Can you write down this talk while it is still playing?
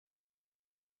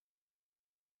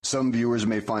Some viewers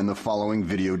may find the following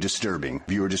video disturbing.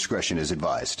 Viewer discretion is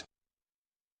advised.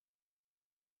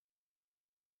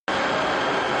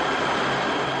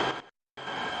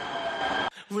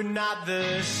 We're not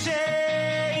the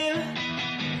same,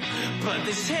 but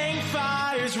this hang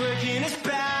fire's working us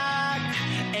back,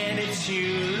 and it's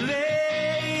too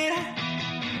late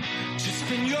to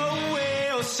spin your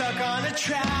wheel, suck on the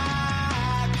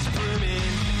tracks. Blooming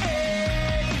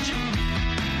age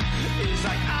is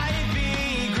like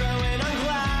ivy growing on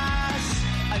glass.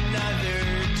 Another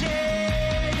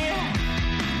day,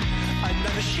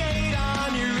 another shade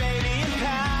on your radiant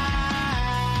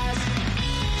past.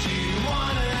 Do you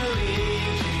wanna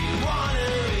leave? Do you wanna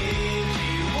leave? Do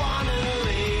you wanna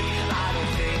leave? I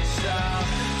don't think so.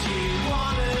 Do you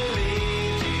wanna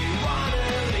leave? Do you wanna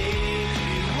leave? Do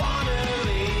you wanna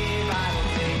leave? I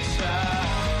don't think so.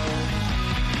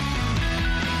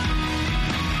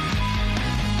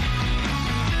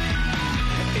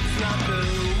 It's not the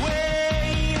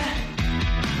way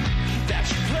that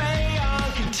you play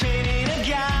on containing a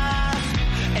gas,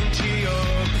 and to your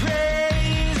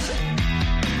praise,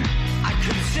 I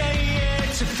could say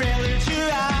it's a failure to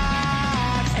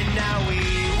act, and now we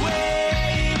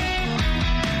wait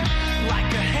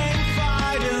like a hang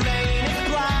fire delaying its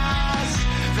blast.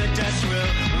 The dust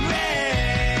will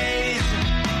raise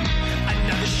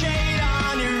another shade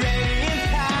on your radiant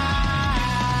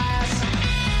past.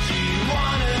 Do you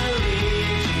wanna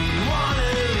leave? Do you wanna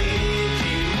leave? Do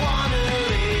you wanna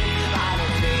leave? I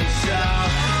don't think so.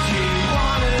 Do you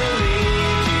wanna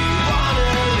leave? Do you wanna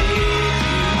leave? Do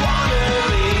you wanna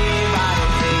leave? I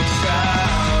don't think so.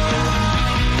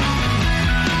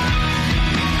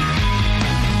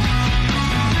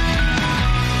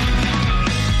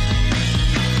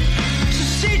 So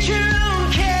state your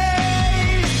own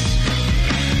case,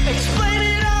 explain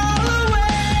it all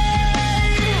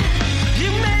away.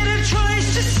 You made a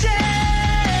choice to stay.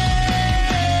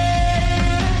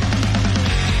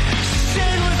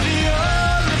 Stand with the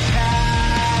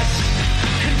overpass,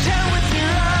 content with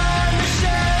your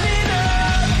understanding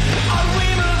of. Are we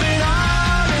moving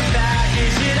on or back?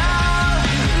 Is it all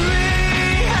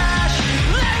rehash?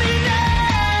 Let me know.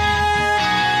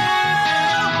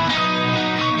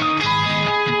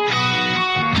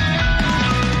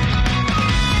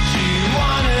 Do you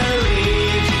wanna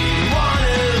leave? Do you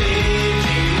wanna leave?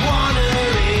 Do you wanna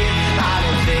leave? I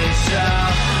don't think so.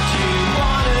 Do you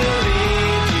wanna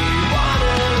leave? Do you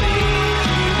wanna leave? Do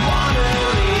you wanna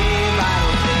leave? I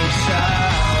don't think so.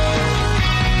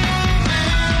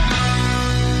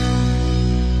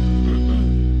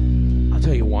 I'll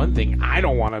tell you one thing. I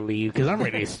don't want to leave because I'm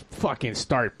ready to fucking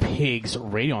start Pigs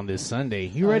Radio on this Sunday.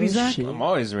 You ready, Zach? I'm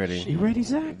always ready. You ready,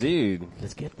 Zach? Dude,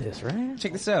 Let's get this, right?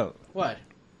 check this out. What?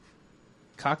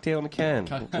 Cocktail in a can.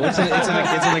 Well, it's in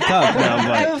a cup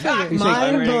now, but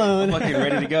Mind blown. I'm fucking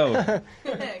ready to go.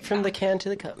 From the can to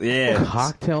the cup. Yeah.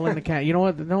 Cocktail in the can. You know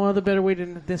what? No other better way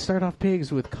than start off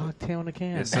Pigs with cocktail in a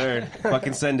can. Yes, sir.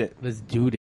 Fucking send it. Let's do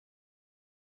it.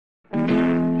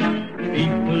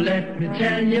 People, let me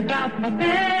tell you about my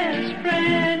best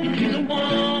friend. He's a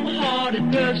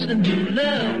warm-hearted person who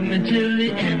loved me till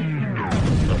the end.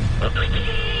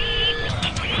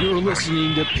 You're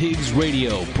listening to Pigs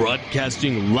Radio,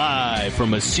 broadcasting live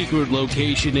from a secret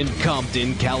location in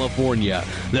Compton, California.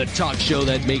 The talk show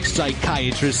that makes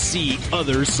psychiatrists see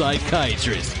other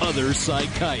psychiatrists, other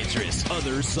psychiatrists,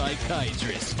 other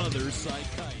psychiatrists, other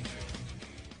psychiatrists.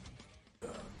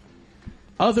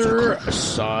 Other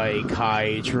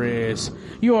psychiatrists.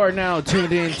 You are now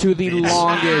tuned in to the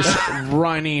longest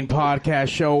running podcast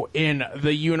show in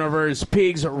the universe,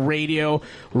 Pigs Radio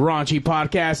Raunchy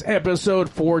Podcast, episode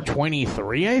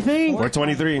 423, I think.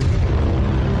 423.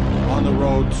 On the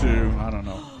road to, I don't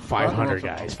know. 500,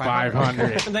 guys.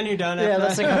 500. And then you're done. Yeah, after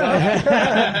that's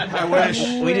that. I wish.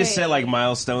 We just set like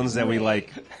milestones that we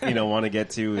like, want to get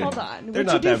to. And Hold on. They're What'd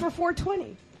not you do that. for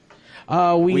 420?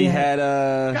 We had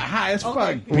High as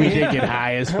fuck. We did get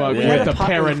high as fuck Yeah. with the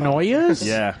paranoias.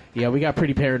 Yeah. Yeah, we got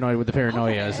pretty paranoid with the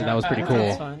paranoias, and that was pretty That's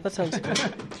cool. fine. That sounds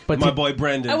good. But My boy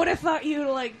Brendan. I would have thought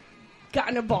you like got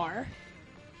in a bar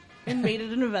and made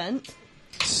it an event.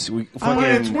 We it's fucking.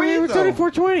 only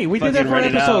 420. We did that Fucking for read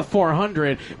it episode out.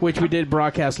 400, which we did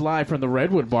broadcast live from the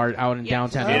Redwood Bar out in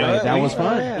downtown You know LA. what? That We- was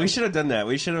fun. We should have done that.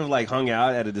 We should have like hung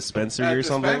out at a dispensary At or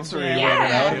something. dispensary. Yeah.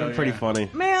 That would have been pretty funny.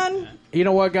 Man, You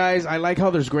know what, guys? I like how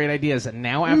there's great ideas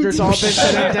now after it's all been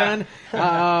said and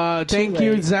done. Thank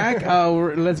you, Zach.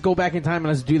 Let's go back in time and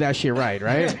let's do that shit right?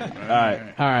 All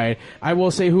right. I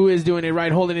will say who is doing it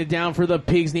right, holding it down for the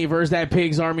Pigs Versus that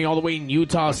Pigs Army all the way in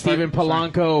Utah, Steven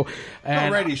Polanco.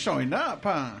 And, already showing up,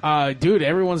 huh? Dude,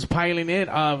 everyone's piling in.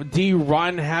 D.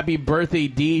 Ron, happy birthday,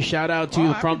 D. Shout out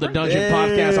to From the Dungeon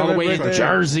Podcast all the way in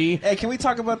Jersey. Hey, can we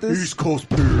talk about this? East Coast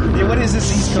Yeah, what is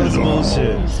this East Coast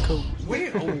bullshit?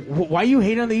 Why you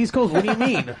hate on the East Coast? What do you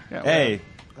mean? Hey.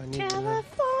 California.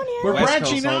 We're West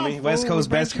branching Coast, out. homie. West Coast,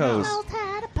 best coast.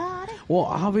 Well,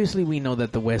 obviously we know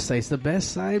that the West Side's the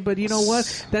best side, but you know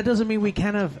what? That doesn't mean we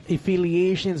can't have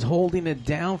affiliations holding it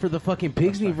down for the fucking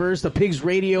Pigsniverse, the Pigs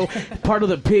Radio, part of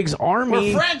the Pigs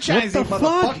Army. We're franchising, what the fuck?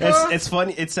 motherfucker. It's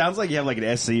funny. It sounds like you have like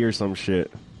an SC or some shit.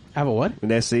 Have a what?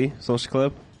 An SC, social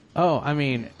club. Oh, I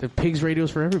mean, the Pigs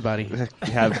Radio's for everybody. You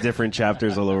have different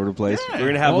chapters all over the place. Yeah. We're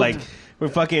gonna have Well, we're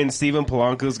fucking Steven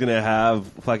Polanco's gonna have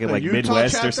fucking like Utah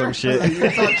Midwest chapter? or some The shit.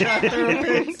 Utah chapter of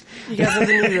Pigs. You guys have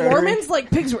the new rotary? Mormons like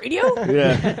Pigs Radio?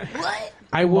 Yeah. What?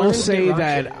 I will Mormons say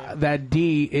get rock that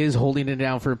D is holding it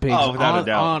down for Pigs. Oh, without a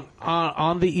doubt.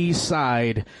 On the East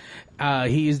Side.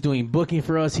 He is doing booking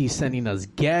for us. He's sending us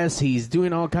guests. He's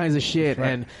doing all kinds of shit.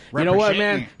 And you know what,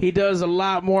 man? He does a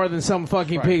lot more than some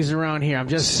fucking pigs around here. I'm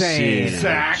just saying.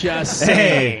 Zach. Just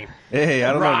saying. Hey,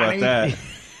 I don't know Ronnie. about that.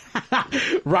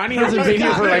 Ronnie hasn't been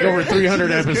here for like over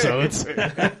 300 episodes.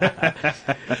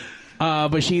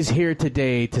 But she's here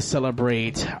today to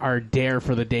celebrate our dare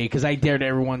for the day, because I dared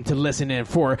everyone to listen in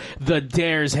for the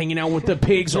Dares, hanging out with the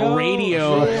Pigs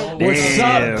Radio. What's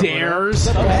up, Dares?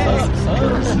 We're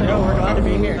glad to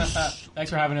be here. Thanks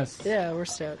for having us. Yeah, we're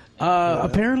stoked.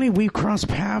 Apparently, we've crossed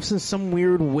paths in some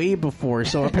weird way before.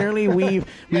 So apparently,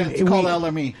 It's called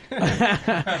LME.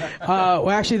 well,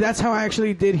 actually, that's how I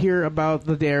actually did hear about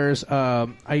the Dares.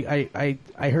 I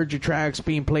heard your tracks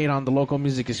being played on the local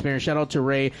music experience. Shout out to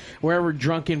Ray. Wherever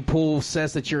Drunken Pool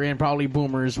says that you're in, probably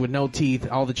boomers with no teeth,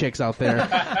 all the chicks out there.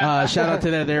 Shout out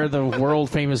to that. They're the world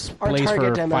famous place for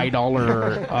target demo.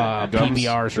 $5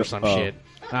 PBRs or some shit.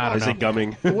 I don't Is know. it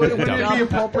gumming? Would it be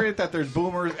appropriate that there's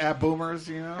boomers at boomers,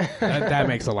 you know? That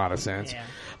makes a lot of sense.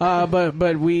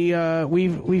 But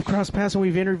we've crossed paths and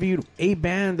we've interviewed a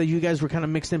band that you guys were kind of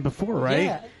mixed in before, right?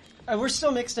 Yeah. We're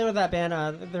still mixed in with that band.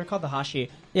 They're called the Hashi.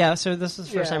 Yeah, so this is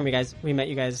the first time we met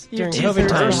you guys during COVID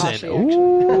times.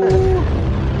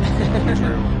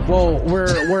 Well,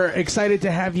 we're excited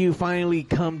to have you finally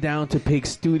come down to Pig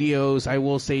Studios. I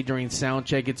will say during sound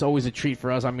check, it's always a treat for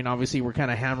us. I mean, obviously we're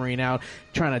kind of hammering out,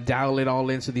 trying to dial it all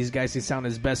in so these guys can sound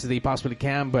as best as they possibly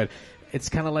can, but it's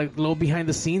kind of like little behind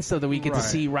the scenes stuff that we get to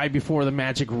see right before the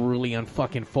magic really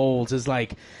unfucking folds. It's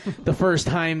like the first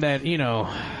time that,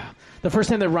 the first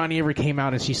time that Ronnie ever came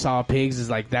out and she saw pigs is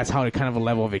like, that's how kind of a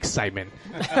level of excitement.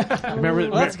 Remember?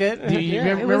 Well, that's good. Do you It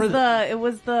remember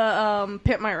was the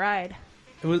Pit My Ride.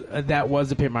 It was that was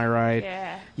the Pit My Ride.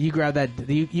 Yeah. You grabbed that.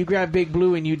 You grabbed Big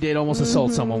Blue and you did almost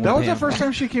assault someone. That with was him. the first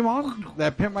time she came on?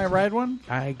 That Pimp My Ride one?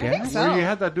 I guess. Where you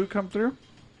had that dude come through?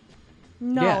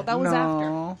 No, Yeah. that was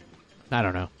after. I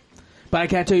don't know. But I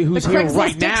can't tell you who's The here Craigslist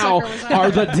right dick now sucker was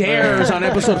are the Dares on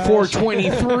episode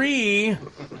 423.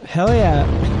 Hell yeah.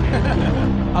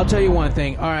 I'll tell you one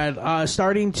thing. All right,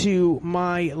 starting to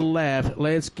my left,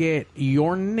 let's get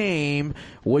your name,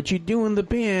 what you do in the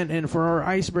band, and for our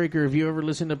icebreaker, if you ever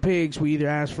listen to Pigs, we either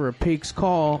ask for a pig's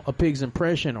call, a pig's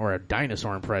impression, or a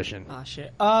dinosaur impression. Oh,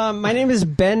 shit. My name is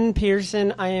Ben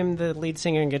Pearson. I am the lead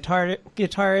singer and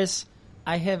guitarist.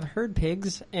 I have heard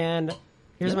pigs, and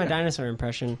here's my dinosaur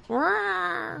impression.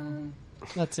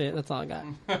 That's it. That's all I got.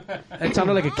 It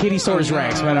sounded like a Kittysaurus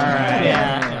Rex, but all right.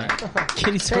 Yeah.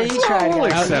 Kittysaurus. You tried, We'll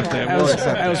guys. accept it.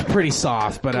 That was pretty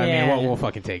soft, but I mean, Yeah. we'll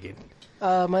fucking take it.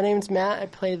 My name's Matt. I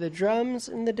play the drums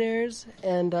in the Dares,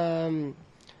 and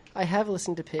I have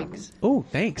listened to Pigs, Oh,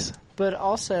 thanks. but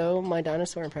also my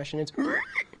dinosaur impression is.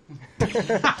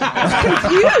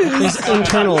 It's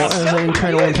internal. It was an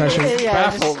internal impression.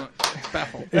 Yeah, just-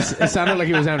 Baffled. It sounded like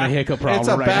he was having a hiccup problem It's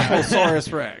a right now.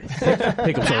 Bafflesaurus Rex.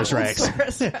 Hiccupsaurus Rex.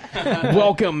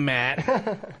 Welcome, Matt.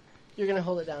 you're gonna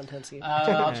hold it down, Tensky.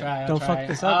 I'll try. Don't fuck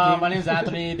this up, dude. My name's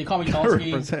Anthony. They call me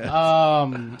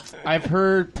Tonsky. I've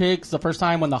heard Pigs the first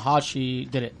time when the Hashi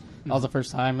did it. That was the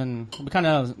first time, and we kind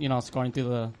of, scoring through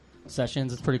the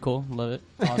sessions. It's pretty cool. Love it.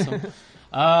 Awesome.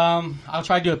 I'll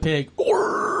try to do a pig. There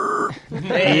we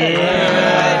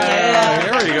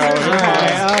go.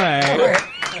 All right.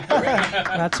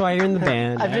 That's why you're in the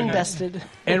band. I've invested.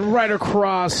 And right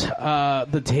across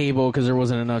the table, because there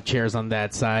wasn't enough chairs on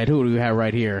that side, who do we have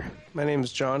right here? My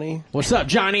name's Johnny. What's up,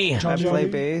 Johnny? I play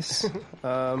bass.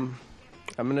 I'm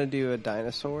going to do a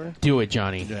dinosaur. Do it,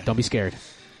 Johnny. Don't be scared.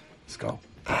 Let's go.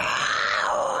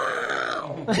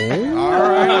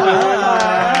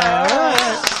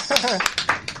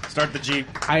 Start the Jeep.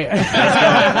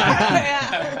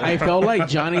 I felt like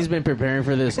Johnny's been preparing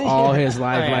for this all his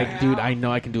life. Oh, yeah. Like, dude, I know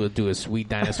I can do a sweet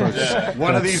dinosaur.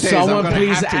 One of these days, I'm someone gonna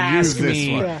please have to ask use this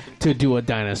me one. to do a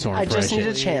dinosaur I just impression. need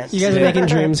a chance. You guys are making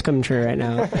dreams come true right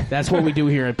now. That's what we do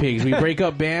here at Pigs. We break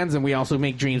up bands and we also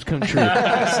make dreams come true.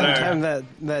 Sometimes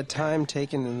that time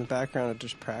taken in the background of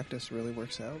just practice really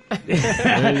works out.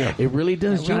 It really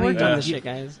does, We Johnny. worked on this shit,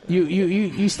 guys.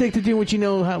 You stick to doing what you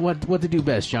know what to do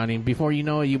best, Johnny. Before you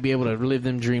know it, you'll be able to live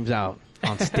them dreams out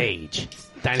on stage,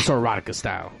 dinosaur erotica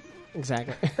style.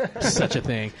 Exactly. Such a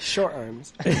thing. Short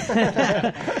arms.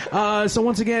 So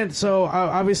once again,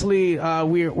 obviously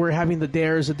we're having the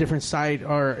Dares a different site,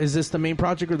 or is this the main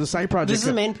project or the side project? This is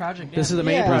the main project. This is the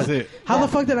main Yeah. project. How the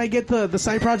fuck did I get the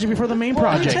side project before the main Well,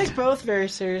 project? we take both very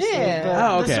seriously. Yeah. But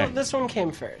Oh, okay. This one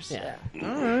came first. Yeah. All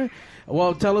right.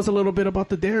 Well, tell us a little bit about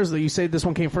the Dares. You say this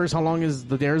one came first. How long has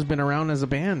the Dares been around as a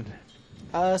band?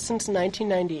 Since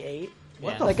 1998.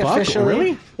 What like the fuck? officially.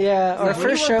 Really? Yeah. Our When you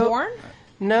first were show. born?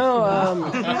 No.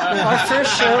 Our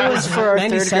first show was for our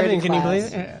 97, third grade can you class.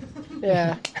 believe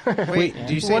it? Yeah. Wait,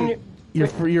 do you One say year-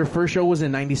 Your first show was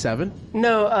in '97.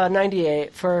 No,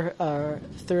 98 for our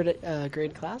third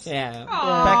grade class. Yeah.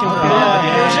 Back in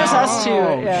Oh. It was just us two.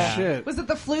 Oh, Yeah. shit. Was it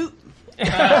the flute?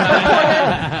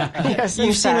 Yes,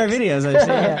 You've seen our videos, I've seen.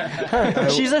 Yeah.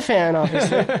 She's a fan,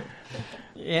 obviously.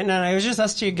 Yeah, no, it was just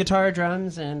us two, guitar,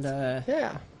 drums, and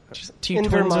Yeah. just two In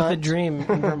twins Vermont. with a dream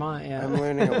in Vermont. Yeah. I'm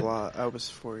learning a lot. I was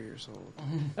 4 years old.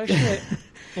 Oh shit.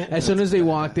 As soon as they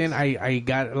walked in, I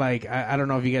got like I don't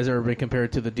know if you guys ever been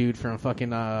compared to the dude from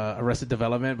fucking Arrested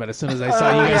Development, but as soon as I saw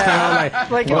you guys, yeah. came,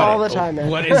 I'm Like what- all the time, man.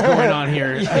 What is going on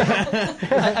here?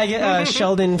 I get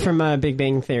Sheldon from Big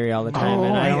Bang Theory all the time,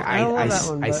 and I don't love that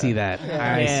one, I but- see that.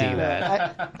 I Yeah. see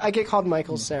that. I get called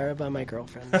Michael Sarah by my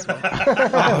girlfriend as well.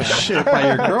 Oh shit! By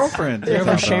your girlfriend. You're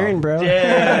oversharing, bro.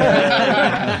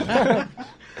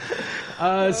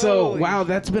 So wow,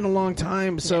 that's been a long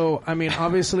time. So I mean,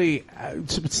 obviously,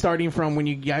 starting from when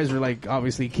you guys were like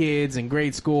obviously kids in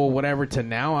grade school, whatever, to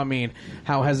now. I mean,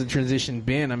 how has the transition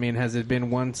been? I mean, has it been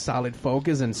one solid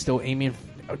focus and still aiming,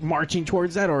 marching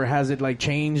towards that, or has it like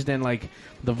changed and like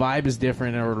the vibe is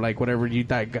different, or like whatever you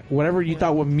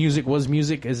thought what music was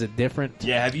music, is it different?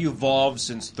 Yeah, have you evolved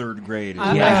since third grade?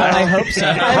 I hope so.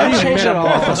 I haven't changed at all.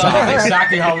 That's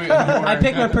exactly how we. I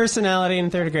picked my personality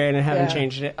in third grade and I haven't Yeah.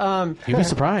 changed it. You'd be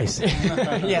surprised.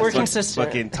 Yes. We're consistent.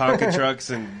 Fucking Tonka trucks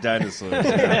and dinosaurs.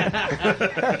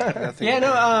 Yeah,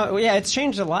 no, yeah, it's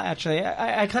changed a lot actually.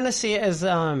 I kind of see it as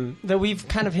that we've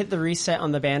kind of hit the reset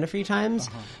on the band a few times,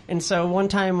 and so one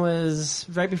time was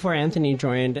right before Anthony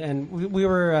joined, and we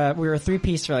were a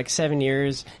 3-piece for like 7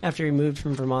 years after we moved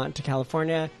from Vermont to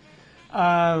California.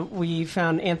 We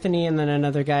found Anthony and then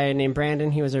another guy named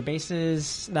Brandon. He was our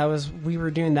bassist. We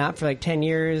were doing that for like 10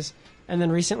 years, and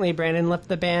then recently Brandon left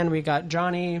the band. We got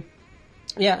Johnny.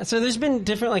 Yeah, so there's been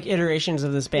different like iterations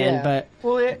of this band, Yeah. but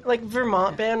Well, like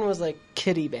Vermont band was like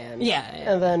kiddie band. Yeah.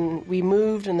 And then we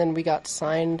moved, and then we got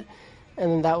signed, and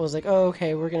then that was like, oh,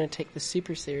 okay, we're gonna take this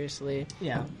super seriously.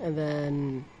 yeah. And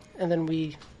then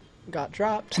we got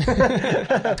dropped.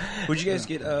 Who'd you guys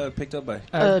get picked up by?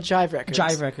 Jive Records.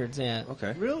 Jive Records, yeah.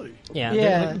 Okay. Really? Yeah,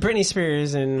 Yeah. like Britney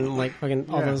Spears and like fucking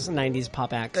all those '90s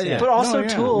pop acts. Yeah, But also Oh, yeah.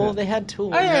 Tool. Yeah. They had Tool.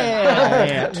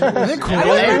 yeah. I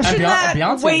would mention that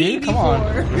Beyonce, way dude, come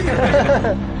before.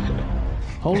 on.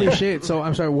 Holy shit! So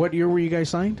I'm sorry. What year were you guys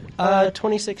signed?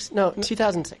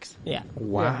 2006. Yeah.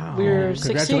 Wow! Yeah. We were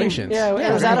 16. Congratulations! Yeah,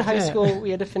 I was out of high yeah. school.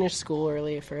 We had to finish school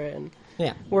early for it, and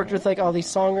Yeah. worked with like all these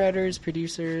songwriters,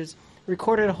 producers,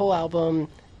 recorded a whole album.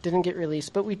 Didn't get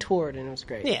released, but we toured, and it was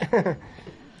great. Yeah.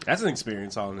 That's an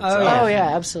experience all in Oh, itself. yeah. Oh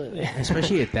yeah, absolutely.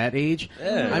 Especially at that age.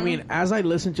 Yeah. I mean, as I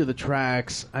listen to the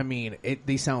tracks, I mean,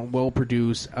 they sound well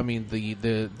produced. I mean,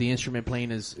 the instrument playing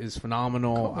is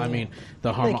phenomenal. I mean,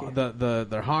 the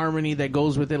harmony that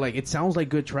goes with it, like it sounds like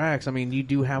good tracks. I mean, you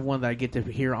do have one that I get to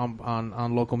hear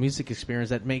on local music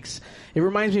experience that makes it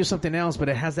reminds me of something else, but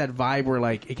it has that vibe where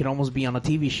like it can almost be on a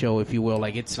TV show, if you will.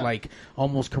 Like it's like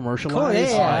almost commercialized.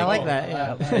 Cool. Yeah, I like that.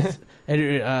 Yeah.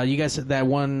 And, you guys, that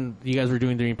one you guys were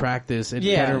doing during practice, it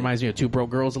Yeah. kind of reminds me of Two Broke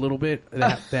Girls a little bit. They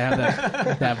have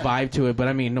that vibe to it. But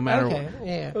I mean, no matter Okay.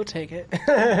 Yeah. We'll take it.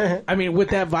 I mean, with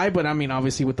that vibe, but I mean,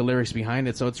 obviously with the lyrics behind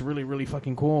it, so it's really, really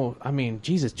fucking cool. I mean,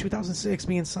 Jesus, 2006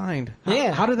 being signed.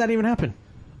 Yeah. How did that even happen?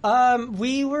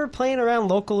 We were playing around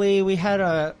locally. We had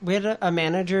a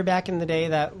manager back in the day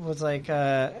that was like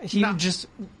he No. just.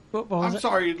 What was I'm it?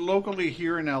 sorry, locally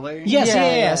here in LA? Yes,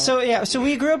 Yeah, yeah. yeah. So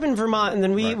we grew up in Vermont, and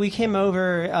then we came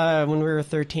over when we were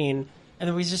 13, And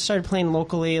then we just started playing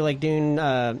locally, like doing,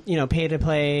 pay to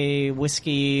play,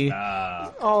 whiskey.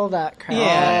 All that crap.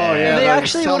 Yeah. Oh, yeah. They They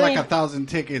actually sell like wouldn't- 1,000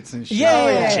 tickets and shit.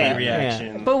 Yeah.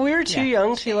 reaction. But we were too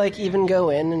young to like even go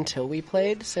in until we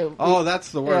played. So Oh,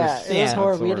 that's the worst. Yeah, it was Yeah. horrible.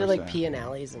 That's the We had to worst, like yeah. pee in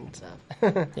alleys and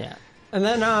stuff. Yeah. And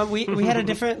then we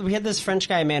had we had this French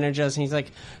guy manage us, and he's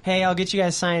like, "Hey, I'll get you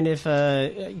guys signed if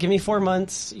give me 4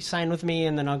 months, you sign with me,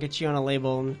 and then I'll get you on a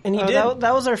label." And he did.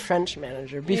 That was our French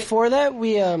manager. Before that,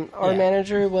 we our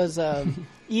manager was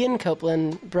Ian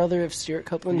Copeland, brother of Stuart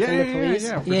Copeland from the Police.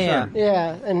 Yeah, for sure.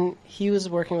 Yeah, and he was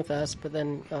working with us, but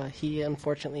then he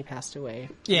unfortunately passed away.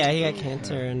 Yeah, he got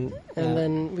cancer, and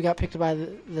then we got picked by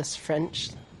this French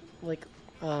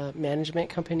management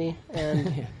company,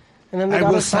 and and then they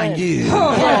got us signed.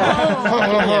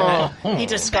 Yeah. He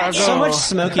just got so much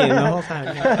smoking the whole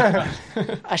time.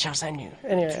 I shall sign you.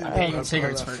 Anyway, Paying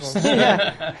cigarettes first.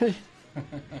 yeah.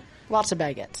 Lots of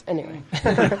baguettes. Anyway.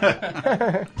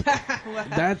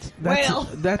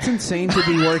 That's insane to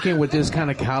be working with this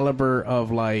kind of caliber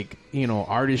of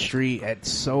artistry at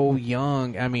so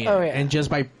young. I mean, and just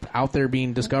by out there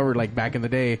being discovered back in the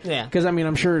day. Yeah. Because I mean,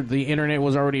 I'm sure the internet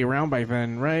was already around by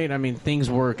then, right? I mean, things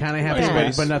were kind of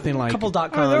happening, but nothing like couple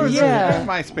 .coms. There was Yeah.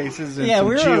 MySpaces and Yeah, some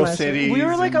we were on GeoCities. We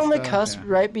were like and on the stuff, cusp yeah.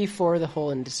 right before the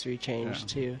whole industry changed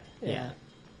too. Yeah.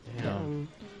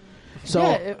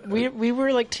 We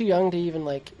were like too young to even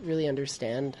really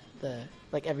understand the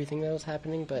everything that was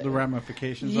happening, but The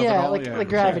ramifications of it yeah, all? like Yeah, the for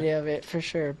gravity sure. of it for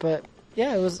sure. But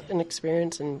yeah, it was an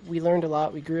experience, and we learned a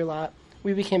lot. We grew a lot.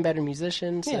 We became better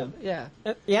musicians. So, yeah.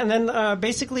 And then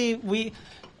basically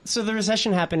so the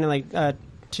recession happened in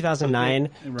 2009.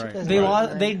 Right.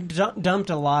 They dumped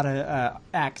a lot of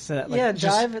acts that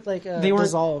Jive they weren't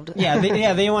dissolved.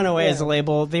 They went away Yeah. as a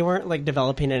label. They weren't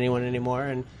developing anyone anymore,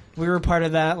 and we were part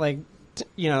of that.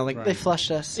 They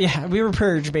flushed us. Yeah, we were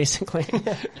purged basically.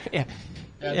 yeah.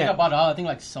 Yeah, they got bought out. I think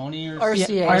Sony or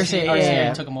RCA.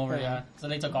 RCA took them over. Yeah, so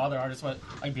they took all their artists. But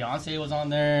Beyonce was on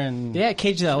there, and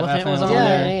Cage the Elephant was on Yeah.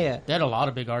 there. Yeah. they had a lot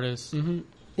of big artists. Mm-hmm.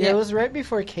 Yeah, it was right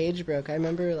before Cage broke. I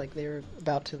remember they were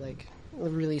about to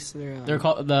release their. They're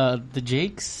called the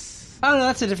Jakes. Oh no,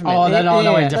 that's a different. Oh, band. no,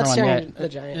 Yeah, different That's one. Young Yeah. the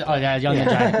Giant. Oh yeah, Young the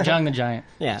Giant. Young the Giant.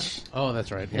 Yeah. Oh,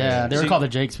 that's right. Yeah, they were called the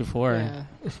Jakes before. Yeah.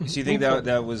 So you think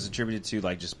that was attributed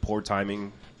to just poor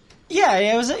timing? Yeah,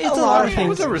 it was. It's a lot lot of of It things.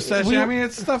 was a recession. I mean,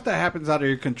 it's stuff that happens out of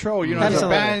your control. You know, as a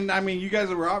Absolutely. band, I mean, you guys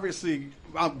were obviously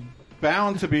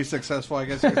bound to be successful, I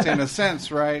guess you could say, in a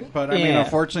sense, right? But, I mean, Yeah.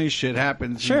 unfortunately, shit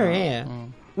happens. Sure. you know. Yeah.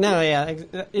 No. Yeah.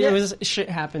 It was shit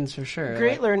happens for sure.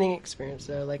 Great learning experience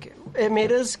though. It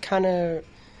made us kind of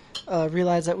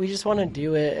realize that we just want to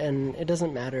do it, and it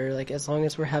doesn't matter. As long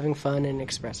as we're having fun and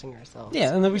expressing ourselves.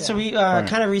 Yeah, and then so we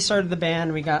kind of restarted the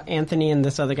band. We got Anthony and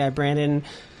this other guy, Brandon.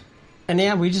 And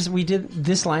yeah, we did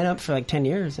this lineup for 10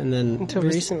 years, and then Until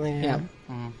recently, yeah.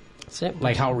 That's it.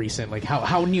 how recent?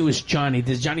 How new is Johnny?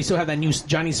 Does Johnny still have that new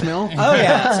Johnny smell? Oh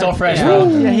yeah, Still fresh, Yeah. bro.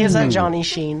 Yeah, he has that Johnny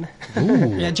Sheen.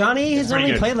 Yeah, Johnny has Pretty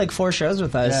only good. played 4 shows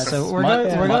with us, Yeah, so we're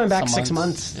month- going back some 6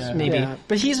 months, Yeah. maybe. Yeah,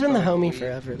 but he's been the homie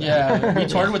forever. Though. Yeah, we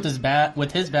toured with his band.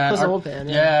 His old band,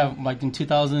 yeah. Yeah, in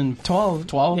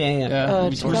 2012. Yeah.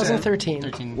 we toured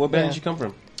 2013. What band did you come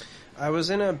from? I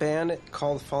was in a band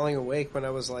called Falling Awake when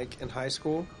I was in high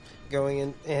school, going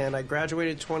in, and I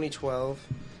graduated 2012,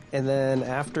 and then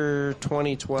after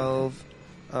 2012,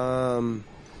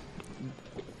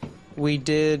 we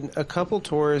did a couple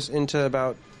tours into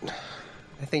about,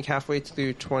 I think, halfway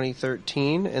through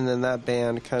 2013, and then that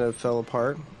band kind of fell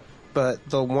apart. But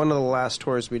one of the last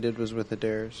tours we did was with the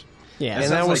Dares. Yeah.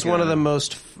 And that was one of the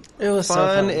most It was so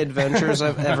fun fun. adventures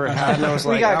I've ever had. And I was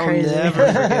We like, got I'll crazy. never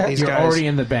forget these You're guys. already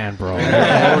in the band, bro. You're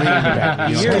already in the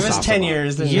band. You don't Give stop us 10 them.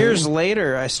 years. then- Years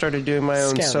later, I started doing my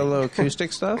own Scouting. solo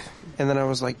acoustic stuff, and then I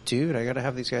was like, dude, I got to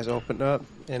have these guys open up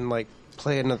and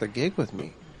play another gig with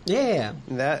me. Yeah.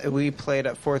 That we played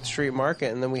at 4th Street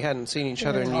Market, and then we hadn't seen each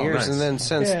other in Oh, years, nice. and then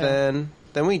since Yeah.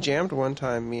 then we jammed one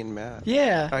time, me and Matt.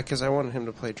 Yeah. Because I wanted him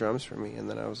to play drums for me, and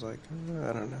then I was like,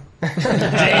 I don't know.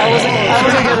 I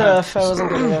wasn't good enough. I wasn't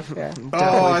good enough. Yeah.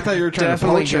 Oh, I thought you were trying to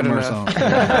Definitely poach him good or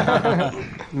enough.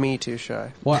 something. Me too shy.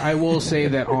 Well, I will say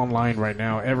that online right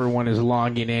now, everyone is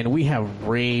logging in. We have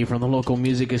Ray from the local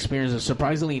music experience,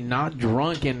 surprisingly not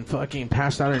drunk and fucking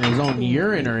passed out in his own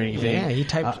urine or anything. Yeah, he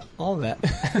typed all of that.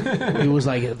 It was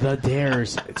like the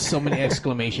Dares, so many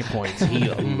exclamation points. He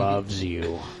loves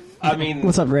you. I mean,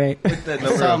 What's up, Ray? with the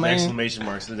number So, of man. exclamation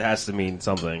marks, it has to mean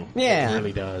something. Yeah. It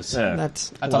really does. Yeah.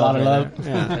 That's a lot of love.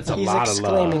 Yeah. That's a He's lot of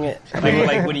love. exclaiming it.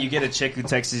 Like when you get a chick who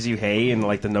texts you "Hey" and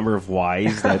like the number of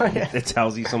Y's that it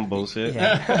tells you some bullshit.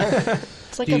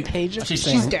 It's like a page of. She's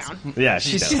She's down. Yeah,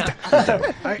 she's down.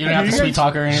 You don't have to sweet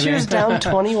talk or anything. She was down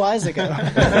 20 Ys ago.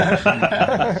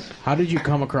 How did you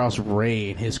come across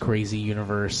Ray in his crazy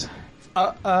universe?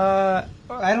 I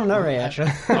don't know, Ray,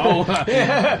 actually. Oh,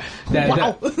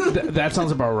 that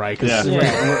sounds about right. Because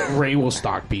Ray will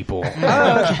stalk people. He's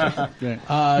Shout out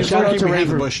lurking to Ray behind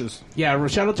the for bushes. Yeah,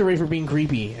 shout out to Ray for being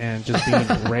creepy and just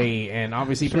being Ray, and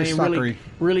obviously playing really,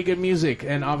 really good music.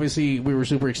 And obviously, we were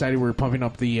super excited. We were pumping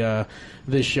up the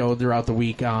this show throughout the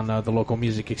week on the local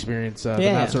music experience, the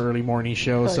Not So Early Morning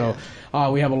show. So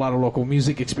we have a lot of local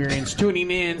music experience tuning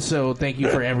in. So thank you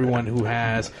for everyone who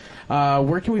has.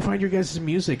 Where can we find your guys'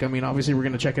 music? I mean, obviously, we're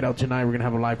going to check it out tonight. We're going to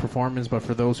have a live performance. But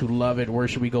for those who love it, where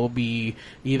should we go be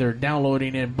either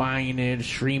downloading it, buying it,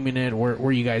 streaming it?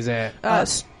 Where you guys at?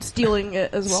 Stealing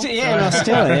it as well. Steal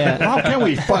it, yeah. How can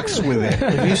we fucks with it?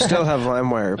 If you still have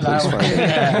LimeWire, please find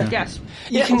it. Yes.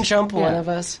 You can jump one of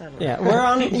us. I don't know. Yeah, we're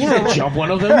on. Jump one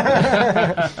of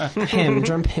them? Him,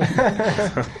 jump him.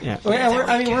 Yeah,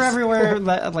 we're everywhere.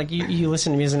 Like you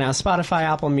listen to music now. Spotify,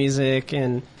 Apple Music,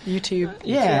 and YouTube.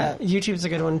 Yeah, YouTube's a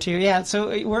good one too. Yeah, so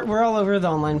we're all over the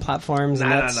online platforms,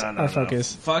 and that's our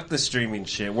focus. Fuck the streaming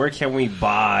shit. Where can we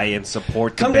buy and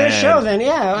support the Come band? to the show then,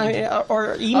 yeah,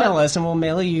 or email us and we'll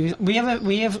mail you. We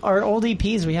have our old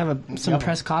EPs. We have some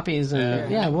press copies, and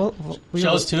we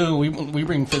shows too. We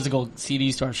bring physical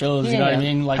CDs to our shows. You know what I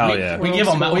mean? Like Hell we give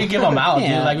them out. We give them out.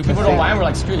 Yeah. Dude. Like if people don't buy them, we're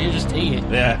like, screw it, you just take it.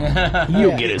 Yeah.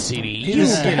 You'll get a CD. You'll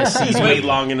get a CD. Just wait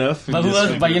long enough. But who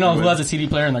has a CD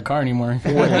player in their car anymore?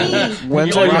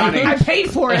 When's I paid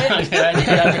for it.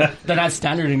 They're not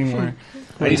standard anymore.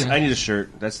 I need a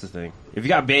shirt. That's the thing. If you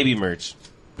got baby merch,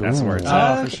 that's where it's Oh,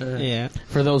 at. for sure. Yeah.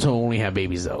 For those who only have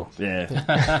babies, though.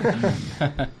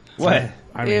 Yeah. What?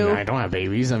 I mean, I don't have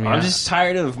babies. I mean, I'm just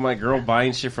tired of my girl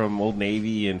buying shit from Old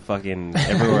Navy and fucking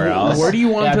everywhere else. Where do you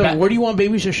want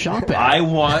babies to shop at? I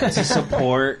want to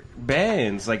support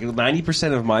bands. Like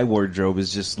 90% of my wardrobe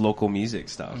is just local music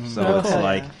stuff. So it's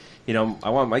like, you know,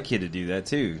 I want my kid to do that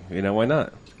too. You know, why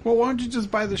not? Well, why don't you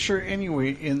just buy the shirt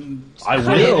anyway? I will.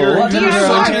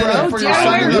 DIY, bro. For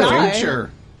DIY or your die.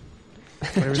 future.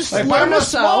 Just Like, learn buy to one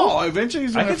sew. small. Eventually,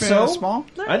 he's going to could fit sew. in small.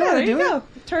 I know how to do it. Go.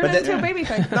 Turn But it into a baby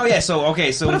thing. No, yeah. So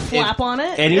okay. So Put a if flap on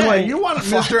it. Anyone, Yeah, you want to,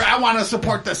 Mister? I want to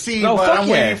support the scene, No, but fuck I'm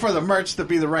yeah. waiting for the merch to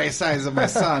be the right size of my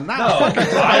son. No, I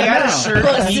got a shirt.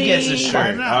 Pussy. He gets a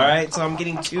shirt. know. All right, so I'm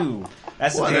getting two.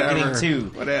 That's the thing. I'm getting Whatever. two.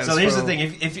 Whatever, So here's the bro. thing: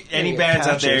 if any get bands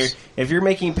out there, patches. if you're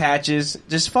making patches,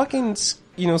 just fucking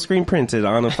screen print it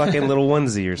on a fucking little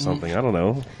onesie or something. I don't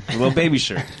know, a little baby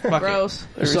shirt. Fuck it. Gross.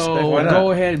 So Why not?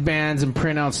 go ahead, bands, and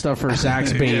print out stuff for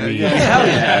Zach's baby. Hell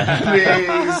yeah!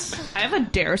 Please. I have a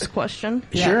Dare's question.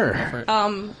 Sure.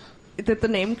 Did the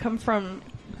name come from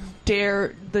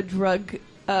Dare the drug?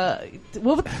 What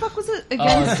the fuck was it?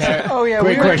 Against Oh yeah,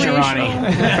 Great we were question, Ronnie.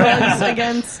 drugs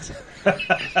against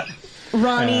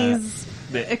Ronnie's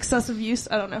excessive use.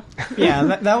 I don't know. Yeah,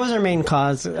 that was our main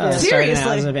cause. Starting out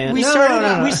Seriously. as a band. We No, started.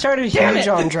 no, no. We started Damn huge it.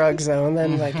 on drugs though, and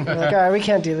then we're like, all right, we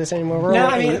can't do this anymore. We're No,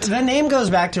 only I mean 8. the name goes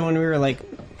back to when we were like,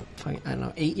 I don't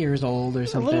know, 8 years old or A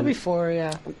something. little before,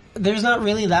 yeah. There's not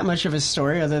really that much of a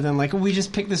story other than like we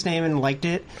just picked this name and liked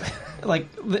it. Like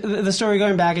the story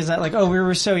going back is that like we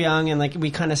were so young and like we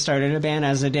kind of started a band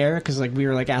as a Dare because like we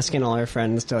were like asking all our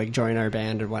friends to like join our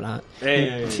band or whatnot.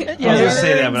 Hey, I was Yeah, gonna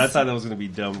say that, nerds. but I thought that was gonna be a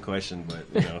dumb question. But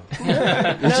you know,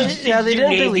 No, yeah, they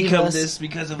didn't believe become us. this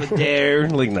because of a dare.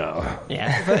 Like no,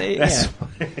 Yeah, but, that's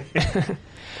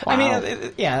I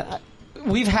mean, yeah.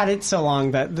 We've had it so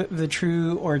long that the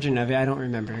true origin of it, I don't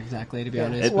remember exactly, to be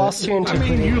honest. Lost you into I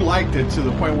mean, you liked it to the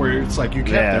point where it's like you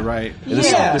kept Yeah. it, right?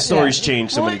 Yeah, the story's yeah.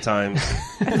 changed so many times.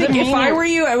 I think if I were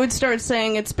you, I would start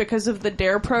saying it's because of the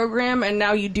Dare program, and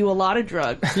now you do a lot of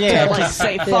drugs. Yeah, to, like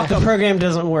say fuck the 'em. program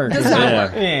doesn't work. Does not Yeah.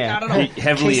 work. Yeah. I don't know.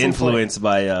 Heavily Case in point. influenced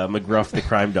by McGruff the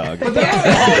crime dog.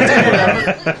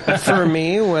 For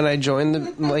me, when I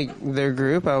joined their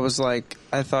group, I was like,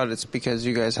 I thought it's because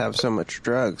you guys have so much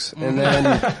drugs, and then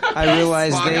I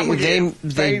realized Fuck, I'm gonna they get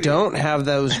faded. don't have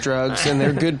those drugs, and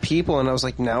they're good people, and I was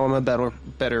like, now I'm a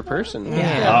better person.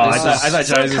 Yeah. Oh, I thought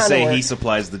Johnny was kinda saying he work.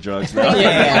 supplies the drugs now.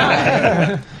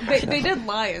 Yeah. They did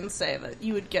lie and say that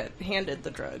you would get handed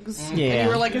the drugs. Yeah. And you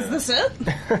were like, is this it?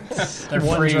 They're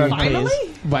One free. drug, Finally?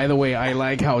 please. By the way, I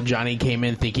like how Johnny came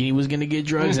in thinking he was going to get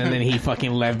drugs, and then he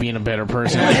fucking left being a better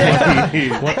person.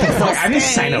 Like, what the fuck? I didn't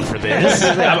sign up for this.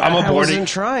 I'm a I born. wasn't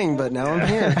trying, but now I'm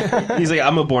here. He's like,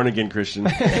 I'm a born again Christian.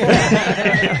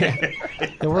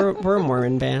 We're a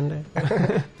Mormon band.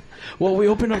 Well, we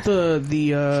opened up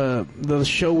the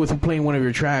show with playing one of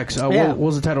your tracks. What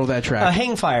was the title of that track?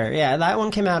 Hang Fire. Yeah, that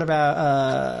one came out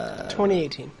about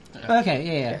 2018.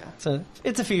 Okay, yeah. So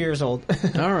it's a few years old.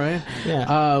 All right.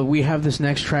 Yeah. We have this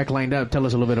next track lined up. Tell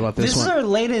us a little bit about this one. This is our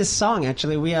latest song,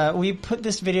 actually. We put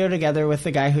this video together with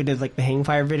the guy who did like the Hang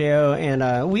Fire video,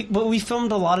 and we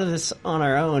filmed a lot of this on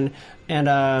our own.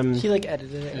 And he like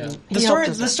edited it. And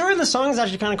the story of the song is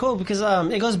actually kind of cool because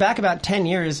it goes back about 10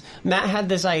 years. Matt had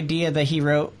this idea that he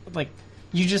wrote like.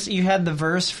 You had the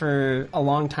verse for a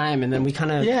long time, and then we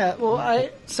kind of he had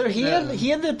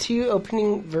the 2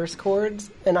 opening verse chords,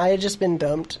 and I had just been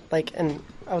dumped. Like, and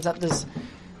I was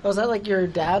at like your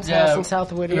dad's house in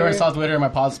South Whittier. We were in South Whittier, my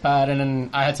pod's pad, and then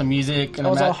I had some music. And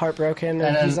I was all heartbroken,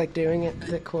 and he's like doing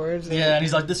the chords. And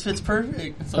he's like, "This fits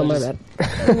perfect." So my bad.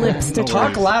 Lipstick.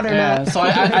 Talk louder, Matt. So I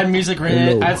had music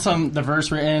written. I had the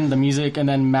verse written, the music, and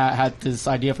then Matt had this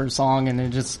idea for a song, and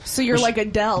it just. So you're like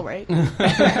Adele, right? So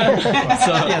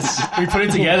yes, we put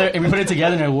it together,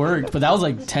 and it worked. But that was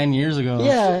like 10 years ago.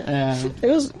 Yeah, it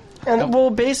was. And well,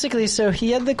 basically, so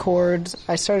he had the chords.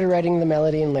 I started writing the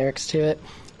melody and lyrics to it.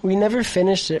 We never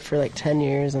finished it for like 10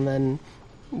 years, and then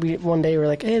one day we were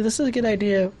like, hey, this is a good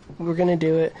idea. We're going to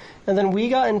do it. And then we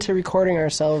got into recording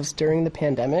ourselves during the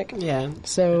pandemic. Yeah.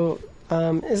 So,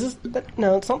 is this...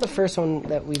 No, it's not the first one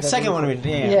that we've... Second one we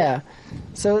did, yeah. Yeah.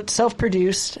 So it's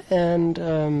self-produced, and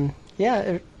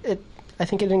it I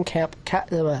think it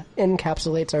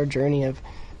encapsulates our journey of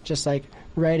just like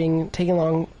writing, taking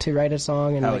long to write a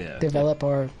song and develop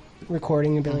our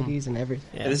recording abilities and everything.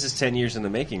 Yeah. This is 10 years in the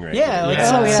making, right? Yeah,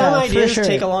 like some ideas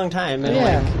take a long time.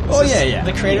 And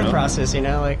the creative process,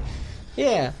 like,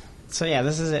 So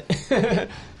this is it.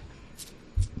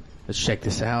 Let's check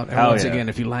this out. And once again,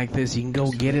 if you like this, you can go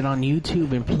get it on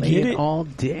YouTube and play it all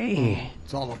day.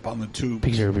 It's all up on the tube.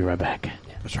 Pixar will be right back.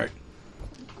 That's right.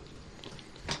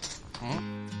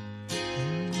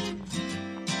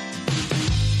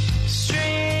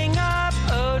 String up,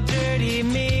 oh dirty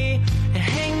me, and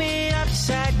hang me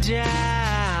upside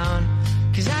down.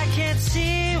 'Cause I can't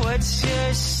see what's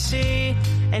yours to see,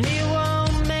 and it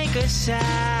won't make a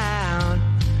sound.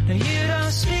 No, you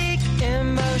don't speak,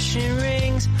 emotion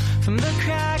rings from the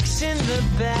cracks in the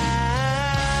bow.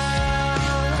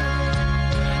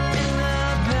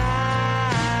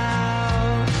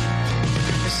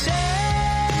 Say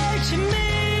to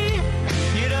me,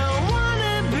 you don't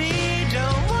wanna be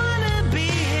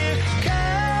here.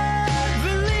 Cut,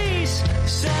 release,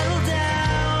 settle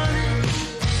down.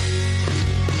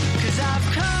 'Cause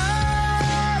I've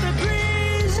caught a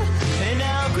breeze, and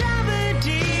now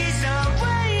gravity's not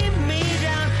weighing me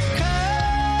down.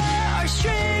 Cut our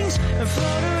strings and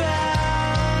float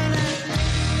around.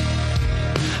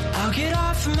 I'll get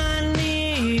off my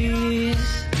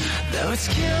knees, though it's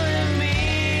killing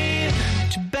me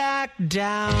to back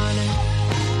down.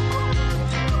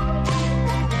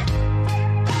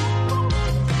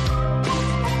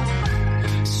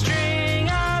 String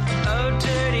up, oh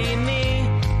dirty me,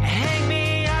 hang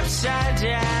me upside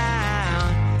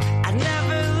down. I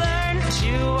never learned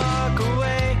to walk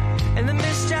away, and the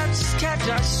missteps kept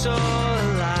our soul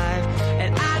alive.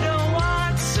 And I don't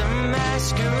want some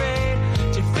masquerade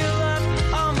to fill up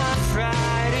all my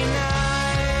Friday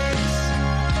nights.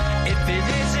 If it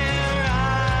isn't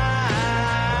right,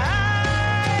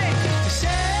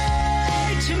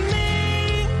 say to me,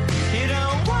 you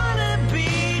don't wanna be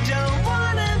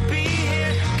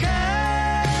here.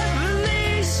 Cut,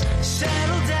 release,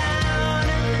 settle down.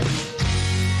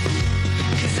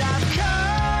 'Cause I've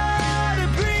caught a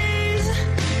breeze,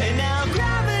 and now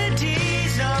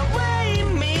gravity's not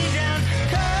weighing me down.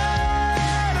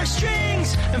 Cut our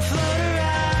strings and float around.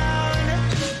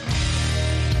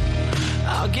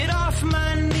 I'll get off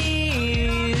my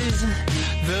knees,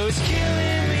 though it's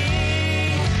killing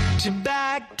me to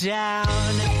back down.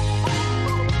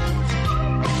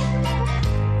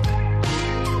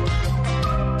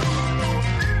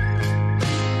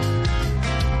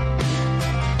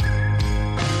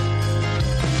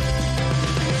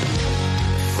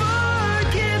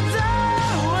 Forget the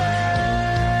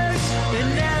words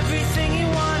and everything you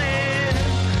wanted.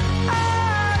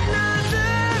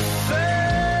 Another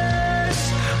first.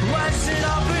 Wasn't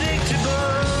all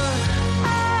predictable.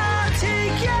 I'll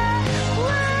take your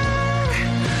word.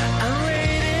 I'm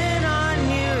waiting on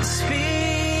you to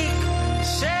speak.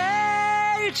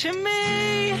 Say to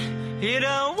me, you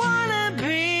don't wanna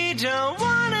be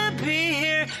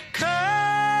here.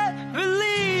 Cut,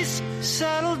 release,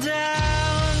 settle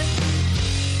down.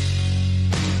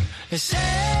 Say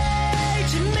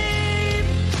to me,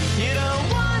 you don't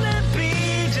wanna be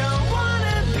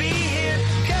here.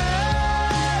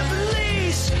 Cut,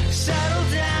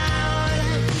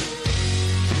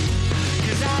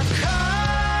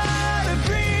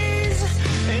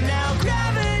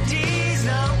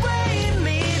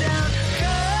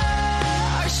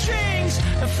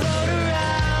 float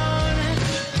around.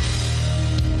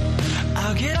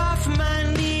 I'll get off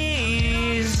my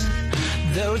knees,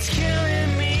 though it's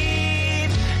killing me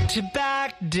to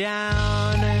back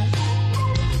down.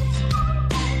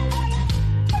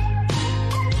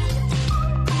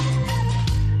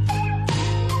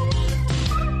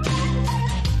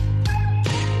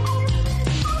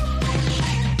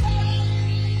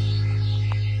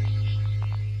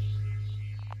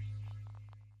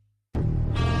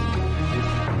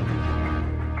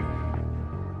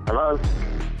 Hello?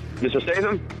 Mr.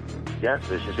 Statham? Yes,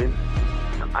 this is him.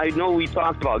 I know we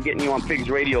talked about getting you on Pigs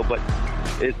Radio, but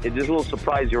it's a little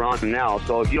surprise you're on now.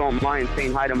 So if you don't mind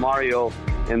saying hi to Mario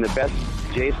and the best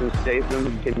Jason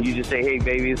Statham, can you just say, hey,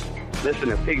 babies, listen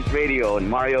to Pigs Radio and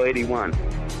Mario 81.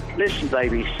 Listen,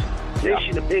 babies.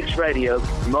 Listen to Pigs Radio,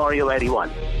 Mario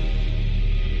 81.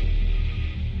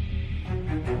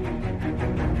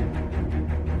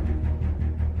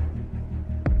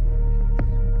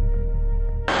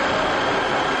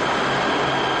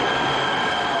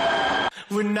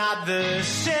 We're not the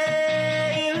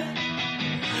same,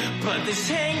 but this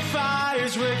hang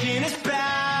fire's working us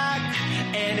back,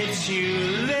 and it's too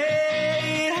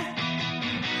late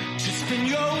to spin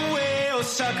your wheel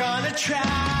stuck on the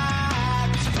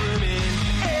track. This blooming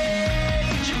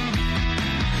age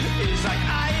is like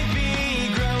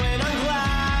ivy growing on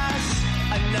glass.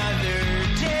 Another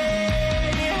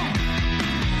day,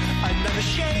 another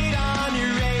shade on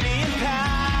your radiant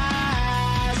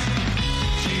past.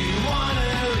 Do you wanna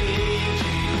leave? Do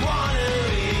you wanna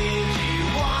leave? Do you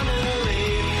wanna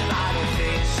leave? I don't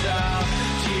think so.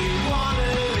 Do you wanna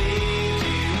leave? Do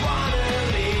you wanna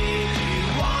leave? Do you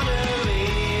wanna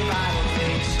leave? I don't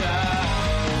think so.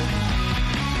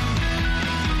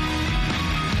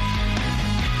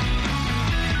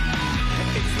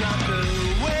 It's not the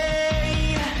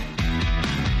way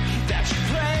that you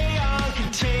play on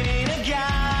containing a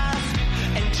gasp,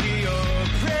 and to your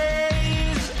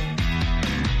praise,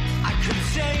 I couldn't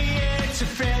say it's a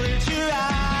failure to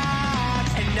act,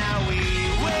 and now we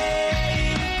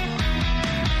wait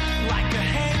like a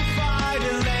hang fire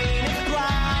delaying its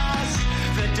blast.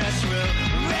 The dust will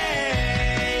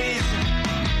raise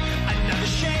another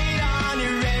shade on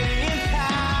your radiant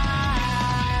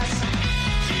past.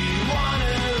 Do you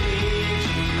wanna leave?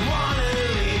 Do you wanna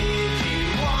leave? Do you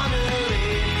wanna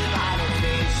leave? I don't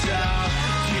think so.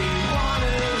 Do you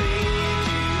wanna leave?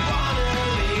 Do you wanna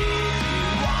leave? Do you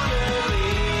wanna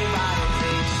leave? I don't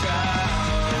think so.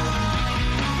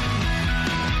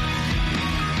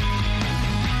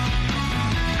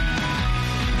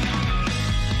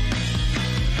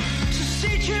 So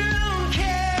state your own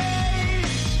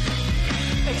case,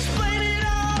 explain it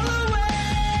all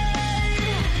away.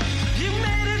 You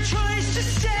made a choice to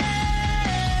stay.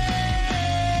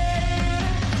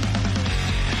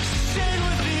 Stand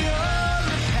with the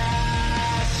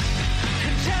overpass,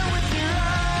 content with your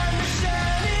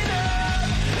understanding of.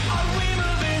 Are we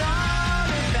moving on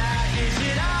or back? Is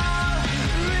it all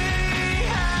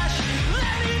rehash?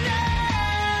 Let me know.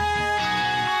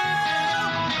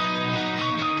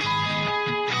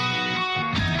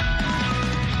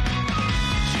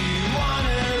 Do you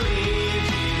wanna leave?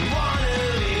 Do you wanna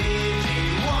leave? Do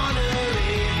you wanna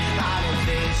leave? I don't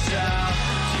think so.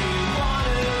 Do you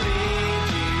wanna leave?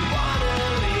 Do you wanna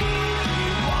leave? Do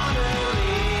you wanna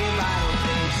leave? I don't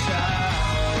think so.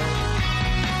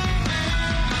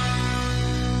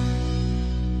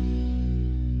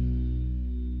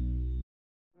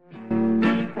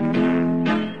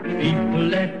 People,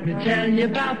 let me tell you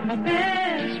about my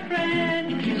best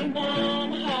friend. He's a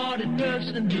warm-hearted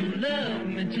person who loved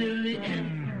me till the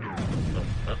end.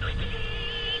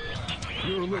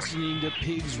 You're listening to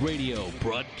Pigs Radio,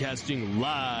 broadcasting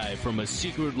live from a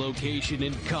secret location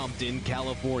in Compton,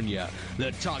 California.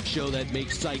 The talk show that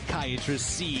makes psychiatrists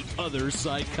see other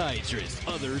psychiatrists,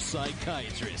 other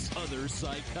psychiatrists, other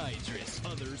psychiatrists,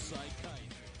 other psychiatrists.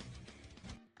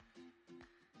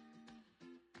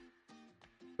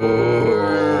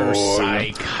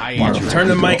 Psychiatrist. Turn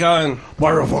the mic on.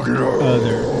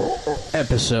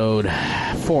 Episode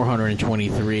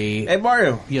 423. Hey,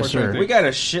 Mario. Yes, sir. We got a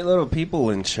shitload of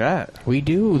people in chat. We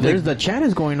do. The chat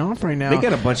is going off right now. They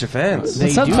got a bunch of fans. They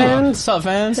What's up, do. fans? What's up,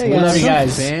 fans? Hey, We love you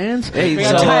guys. Fans. Hey, We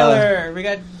got so, Tyler. We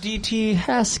got DT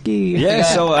Husky. Yeah, we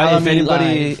got so Alameda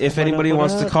if Live. anybody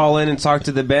wants to call in and talk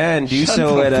to the band, do Shut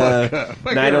so the at fuck up.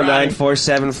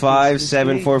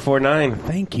 909-475-7449.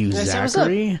 Thank you, Yes, sir, what's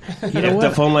Zachary. You know If what?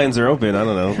 the phone lines are open, I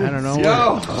don't know. I don't know.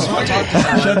 Yo,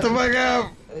 shut the fuck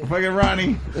up. Fucking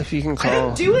Ronnie. If you can call. I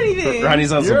didn't do anything.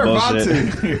 Ronnie's on some You're bullshit.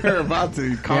 about to. You're about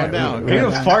to. Calm down. Are you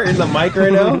gonna fart in the mic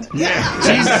right now? Yeah.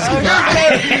 Jesus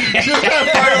Christ. She's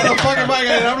gonna fart on the fucking mic,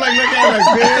 and I'm like looking at her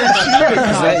like, bitch. Is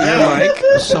that your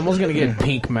mic? Someone's gonna get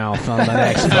pink mouth on the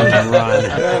next fucking run.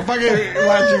 Fucking,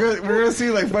 watch, we're gonna see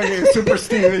like fucking Super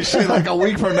Steve and shit like a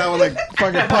week from now with like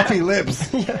fucking puffy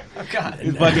lips. God.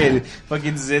 Fucking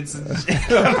zits and shit.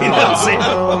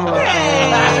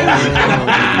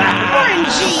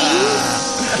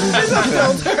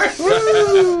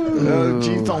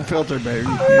 Jeans don't filter, baby. You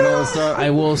know what's up? I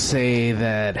will say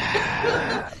that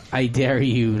I dare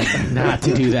you not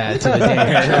to do that to the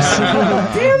dares.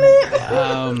 Damn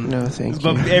it! No, thank you.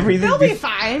 But everything, They'll be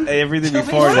fine. everything One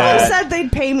before of them that, said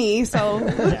they'd pay me, so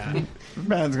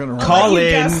Man's gonna run. call I'll let you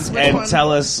in guess which and one.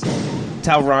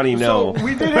 tell Ronnie no. So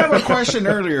we did have a question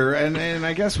earlier, and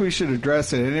I guess we should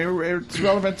address it. And it's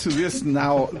relevant to this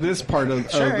part of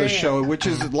the show, which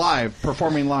is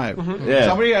performing live. Yeah.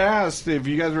 Somebody asked if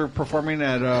you guys were performing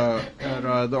at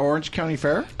the Orange County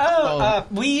Fair.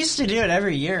 We used to do it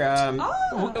every year.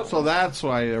 So that's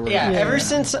why. Ever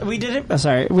since we did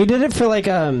it. We did it for like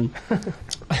I'm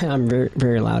very,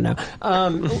 very loud now.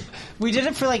 We did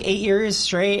it for like 8 years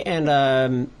straight,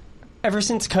 and ever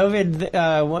since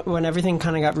COVID, when everything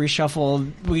kind of got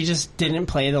reshuffled, we just didn't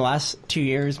play the last 2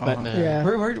 years. But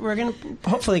we're gonna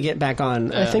hopefully get back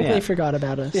on. I think they forgot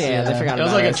about us. Yeah, they forgot It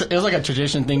was about like us. it was like a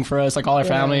tradition thing for us. Like all our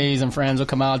families and friends would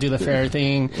come out, do the fair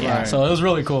thing. Yeah. So it was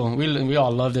really cool. We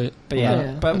all loved it.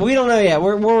 But but we don't know yet.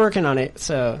 We're working on it,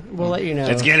 so we'll let you know.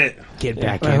 Let's get it. Get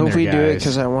back I in hope there, we do it guys.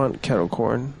 because I want kettle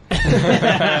corn. You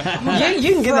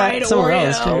can get that somewhere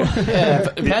else too. Yeah,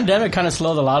 pandemic kind of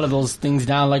slowed a lot of those things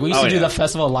down. Like we used to do the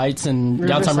festival lights in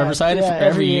downtown Riverside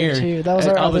every year. Too. That was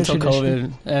our up other until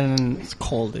tradition. COVID, and It's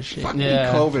cold as shit. Fucking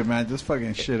Yeah. COVID, man, just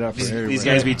fucking shit up for everywhere. These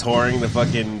guys be touring the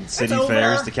fucking city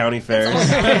fairs, the county fairs. All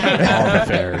the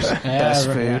fairs. Best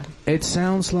food. It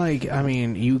sounds like, I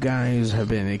mean, you guys have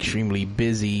been extremely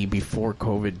busy before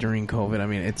COVID, during COVID. I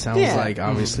mean, it sounds like,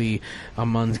 obviously,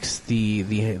 amongst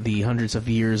the hundreds of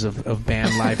years of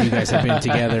band life you guys have been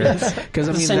together. Because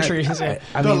I mean, centuries. The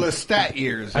Lestat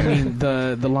years. I mean,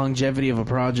 the longevity of a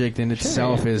project in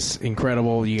itself is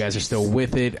incredible. You guys are still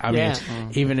with it. I mean,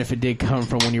 even if it did come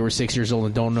from when you were 6 years old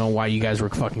and don't know why you guys were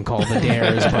fucking called the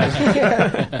Dares,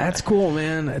 but that's cool,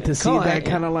 man. To see that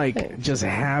kind of like just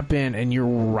happen, and you're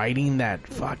riding that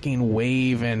fucking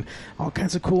wave and all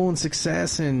kinds of cool and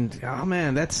success, and oh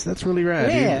man, that's really rad.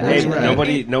 dude. Yeah. That's Hey,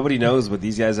 rad. nobody knows, but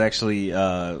these guys actually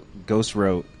ghost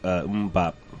wrote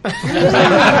Bop. You're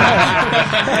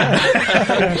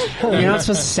not supposed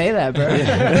to say that, bro.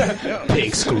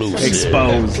 Exclusive.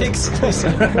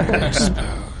 Exposed.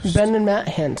 Ben and Matt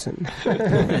Hansen.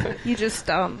 You just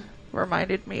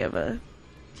reminded me of a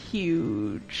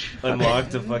huge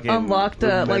Unlocked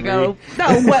a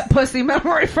wet pussy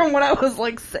memory from when I was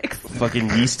like 6. fucking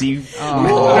yeasty. Vegemite.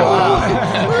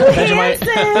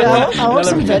 I want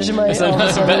some Vegemite. Some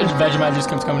Vegemite just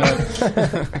comes coming up.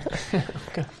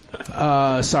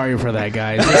 Sorry for that,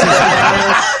 guys.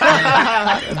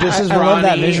 This is I Ronnie. love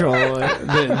that visual.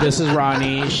 This is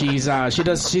Ronnie. She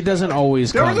doesn't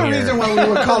always There come was a here. reason why we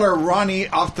would call her Ronnie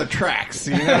off the tracks.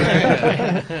 You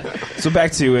know? So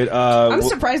back to it. I'm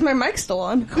surprised my mic's still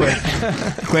on.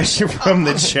 Question from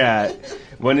the chat.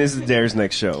 When is the Dares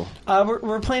next show?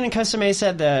 We're playing in Costa Mesa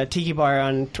at the Tiki Bar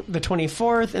on the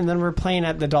 24th, and then we're playing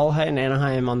at the Doll Hut in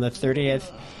Anaheim on the 30th.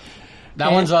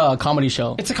 That one's a comedy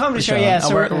show. It's a comedy show, yeah.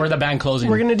 So we're the band closing.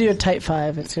 We're gonna do a tight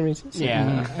 5. It's gonna be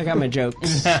I got my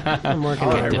jokes. I'm working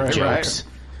on it. jokes.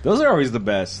 Those are always the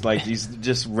best. Like these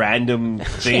just random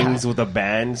things with a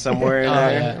band somewhere in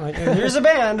there. Like, here's a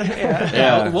band.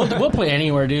 Yeah. We'll play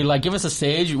anywhere, dude. Like, give us a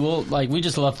stage. We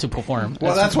just love to perform.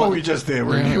 Well, that's what we just did.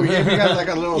 We gave you guys like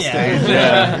a little stage.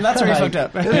 That's where you fucked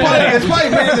up. It's probably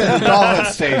bigger than the Doll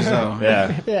Hut stage, though.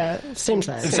 Yeah, same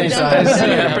size. Same size.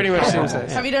 Yeah. Pretty much same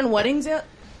size. Have you done weddings yet?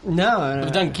 No.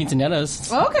 We've done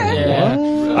quinceañeras. Okay.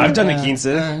 Yeah. I've done the quince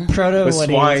Proto with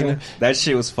weddings. swine. That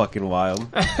shit was fucking wild.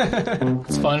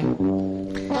 It's fun.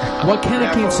 What kind of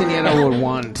quinceañera would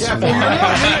want?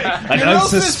 An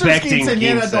unsuspecting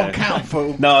quinceañera quince. don't count,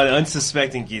 fool. No, an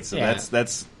unsuspecting quince. Yeah.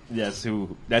 That's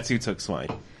who took swine.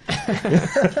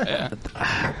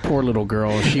 Poor little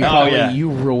girl. She Oh, probably, yeah.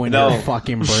 you ruined No, her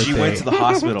fucking birthday. she went to the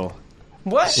hospital.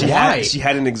 What? She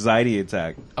had an anxiety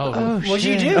attack. What'd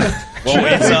you do? Well,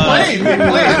 it's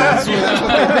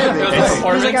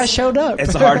He's like, I showed up.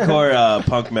 It's a hardcore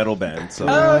punk metal band. So.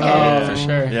 For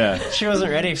sure. Yeah. She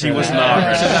wasn't ready for She that. was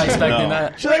not. She was not expecting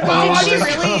that. She's like, Why Mom, did you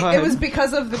really? It was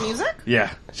because of the music?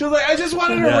 Yeah. she was like, I just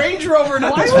wanted a Yeah. Range Rover,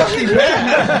 not this fucking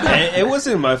band. It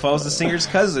wasn't my fault. It was the singer's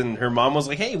cousin. Her mom was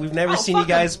like, "Hey, we've never seen you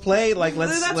guys play. Like,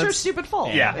 let's." That's her stupid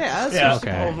fault. Yeah. That's Yeah. her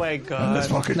Okay. Oh my god. That's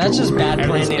just bad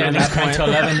planning at this point.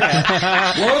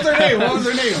 What was her name? What was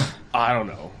her name? I don't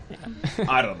know. If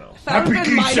that would have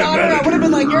been my daughter, I would have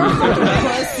been like, "You're a fucking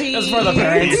pussy." That's for the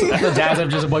parents. The dads are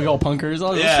just big old punkers.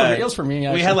 Oh, Yeah. it was for me. We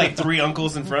Actually. had like 3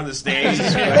 uncles in front of the stage.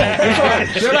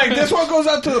 They're like, this one goes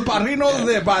out to the padrino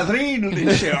de padrino.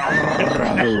 and shit.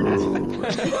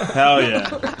 Hell yeah.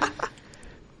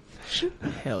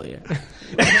 Hell yeah.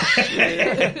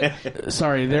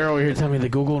 Sorry, they're over here telling me the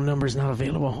Google number's not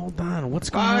available. Hold on. What's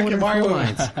going on with the Mario. phone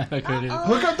lines?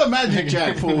 Hook up the Magic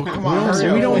Jack, fool. Come on, hurry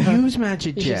up. We don't use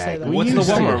Magic You should say Jack. that. We What's the used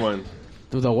to. Walmart one?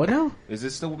 The what now? Is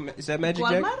that Magic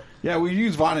Blood Jack? Mud? Yeah, we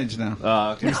use Vonage now.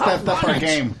 Okay. We stepped up our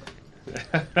game.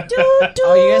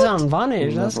 Oh, you guys on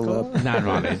Vonage? That's cool. Not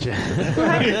Vonage.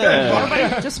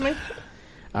 Nobody, just me.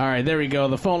 All right, there we go.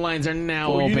 The phone lines are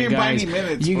now Oh, you open, didn't buy guys. any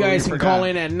minutes, You fool. guys You can forgot. call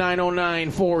in at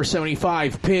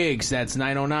 909-475-PIGS. That's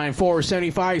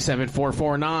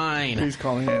 909-475-7449. Please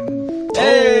call in.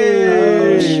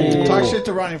 Hey! Talk shit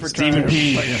to Ronnie for Stephen trying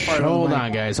P. to fart Hold the mic.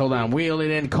 on, guys. Hold on. Wheel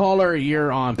it in. Caller,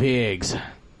 you're on PIGS.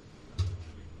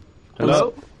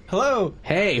 Hello? Hello.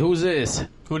 Hey, who's this?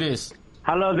 Who this?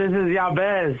 Hello, this is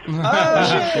Yabez.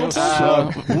 What's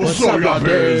up,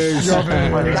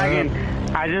 Yabez? What's cracking?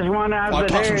 I just want to ask I'll the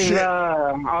talk some Dares, shit.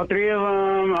 all 3 of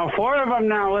them, 4 of them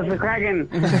now. What's the cracking?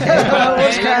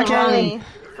 What's cracking?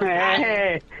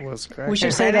 Hey, What's We cracking? should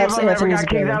if say any that of so them ever Anthony's got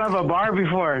kicked better. out of a bar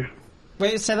before.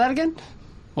 Wait, say that again?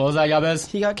 What was that, Yabez?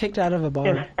 He got kicked out of a If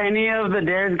bar. any of the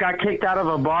Dares got kicked out of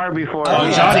a bar before.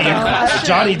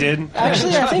 Johnny did.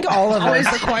 Actually, I think all of Always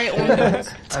us. the quiet one.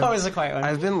 It's always a quiet one.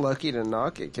 I've been lucky to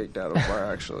not get kicked out of a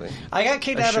bar, actually. I got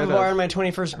kicked I out of a should've. bar on my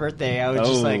 21st birthday. I was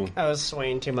just Oh. like, I was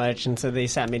swaying too much, and so they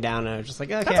sat me down, and I was just like,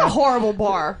 okay. That's a horrible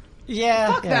bar.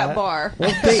 Yeah. Fuck yeah. that bar.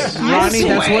 Ronnie,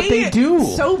 that's what they do.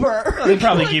 Sober. They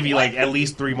probably give you like at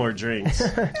least 3 more drinks.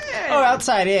 Oh,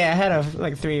 outside, yeah. I had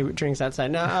like 3 drinks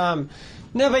outside.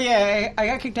 No, but yeah, I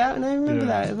got kicked out, and I remember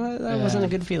that. That wasn't a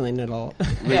good feeling at all.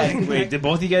 Wait, did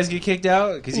both of you guys get kicked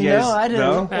out? Because you guys, No, I didn't.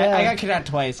 No? I got kicked out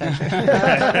twice, actually.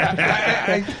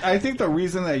 I think the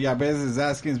reason that Yabez is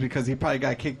asking is because he probably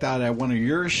got kicked out at one of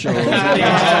your shows. And he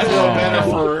wants to feel better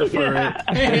for it.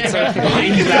 It's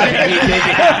okay.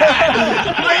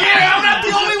 I'm not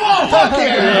the only one. Fuck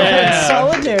yeah.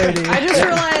 Solidarity. I just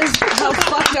realized how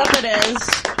fucked up it is.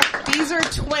 These are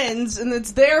twins, and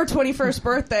it's their 21st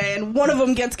birthday, and one of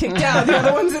them gets kicked out, the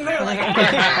other one's in there like...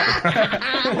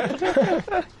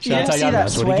 You didn't see that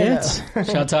sway, though.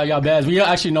 Shout out Yabez. We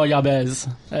actually know Yabez.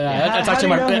 That's how actually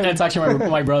do you know him? that's actually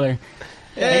my brother.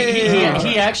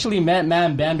 He actually met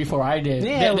Man Ben before I did.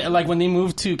 Yeah. Like when they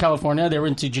moved to California, they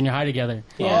went to junior high together.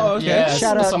 Yeah. Oh, okay. Yeah,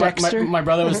 Shout out my, Dexter. my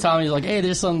brother was telling me, he's like, hey,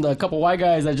 there's a couple white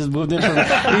guys that just moved in from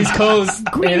the East Coast,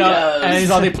 you know, and he's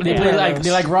all, they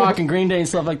play like rock and Green Day and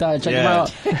stuff like that. Check them out.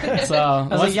 So I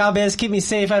was like, y'all Biz, keep me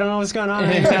safe. I don't know what's going on.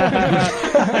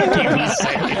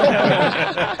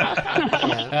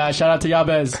 shout out to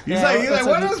Yabez. He's like,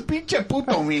 what does pinche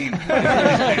puto mean?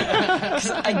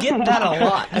 I get that a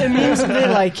lot. It means they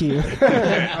like you.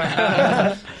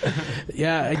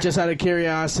 Yeah, just out of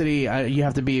curiosity, you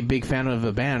have to be a big fan of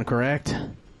a band, correct?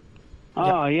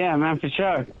 Oh, yeah, man, for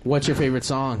sure. What's your favorite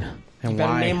song and You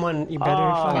better why? name one. You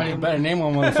better. You better name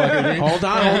one, motherfucker. Dude. Hold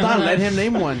on. Let him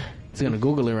name one. He's gonna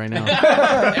Google it right now. He's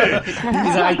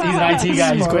an IT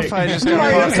guy. He's quick. Spotify just got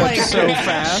Mario's popped up like- so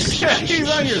fast. He's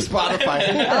on your Spotify.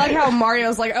 I like how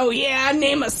Mario's like, oh yeah,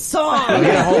 name a song.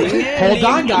 Yeah, hold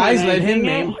on, guys. Can I Let him sing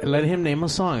name. it? Let him name a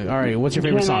song. All right, what's your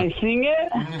favorite Can song? I sing it?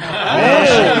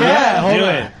 Yeah, hold Do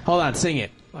on. it. Hold on, sing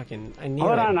it. Fucking, I need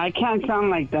Hold it. on, I can't sound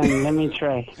like them. Let me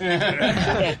try.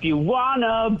 If you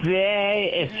wanna be,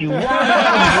 if you wanna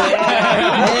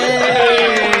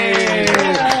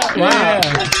be. Wow.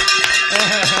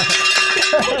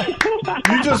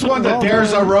 You just won the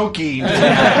Dares Aroki.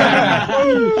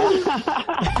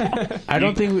 I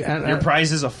don't think we, Your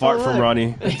prize is a fart from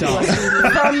Ronnie.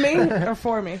 From me or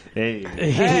for me? Hey.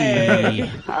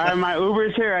 Hey. All right, my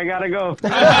Uber's here. I gotta go.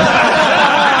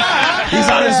 He's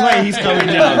on his way. He's coming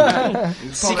down.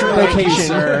 Secret location,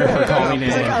 sir, for calling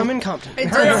He's like, in. I'm in Compton.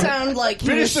 It did sound like he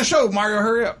Finish was, the show, Mario.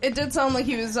 Hurry up. it did sound like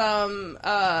he was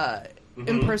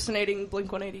impersonating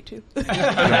Blink-182.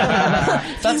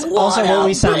 That's also what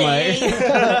we sound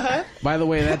like. By the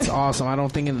way, that's awesome. I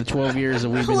don't think in the 12 years that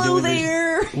we've been Hello doing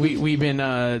there. this,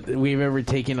 we've ever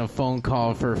taken a phone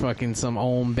call for fucking some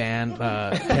own band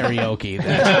karaoke.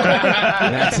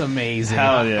 That's amazing.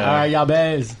 Hell yeah. All right, y'all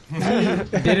bez.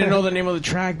 Didn't know the name of the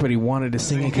track, but he wanted to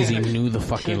sing it because he knew the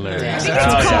fucking lyrics.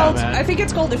 I think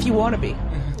it's called If You Want to Be.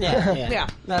 Yeah.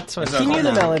 That's what He knew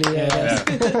the melody, I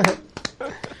guess.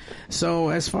 So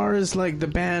as far as like the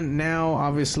band now,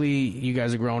 obviously you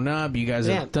guys have grown up. You guys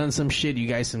have done some shit. You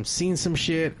guys have seen some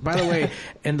shit. By the way,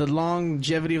 and the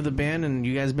longevity of the band, and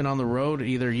you guys been on the road,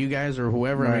 either you guys or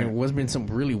whoever. I mean, what's been some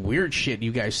really weird shit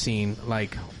you guys seen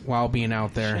like while being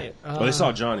out there? Well, they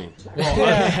saw Johnny.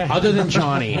 Other than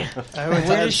Johnny, I would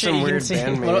have some weird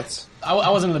bandmates.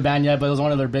 I wasn't in the band yet, but it was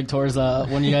one of their big tours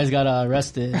when you guys got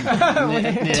arrested. Whoa.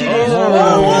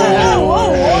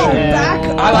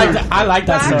 I like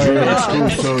that story.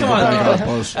 Come Come on,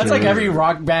 that's like every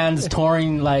rock band's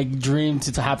touring like dream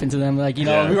to happen to them. Like we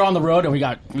were on the road and we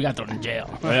got thrown in jail.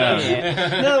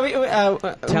 No,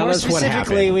 Tell more us what specifically,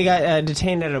 happened. we got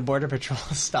detained at a border patrol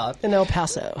stop In El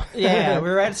Paso. Yeah, we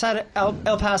were right outside of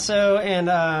El Paso,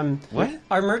 and What?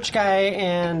 our merch guy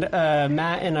and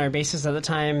Matt and our bassist at the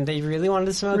time, they really wanted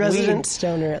to smoke Resident weed.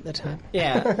 stoner at the time.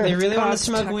 Yeah, they really wanted to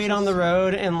smoke weed on the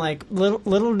road, and like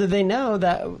little did they know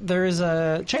that there's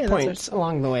checkpoints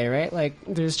along the way, right? Like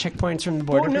there's checkpoints from the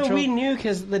border Well, no, patrol. we knew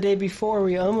because the day before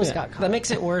we almost got caught. That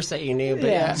makes it worse that you knew, but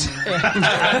Yeah.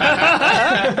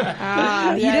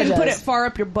 You Yeah, didn't it put does. it far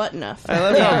up your butt enough. I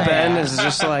love how Ben is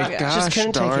just like, Just gosh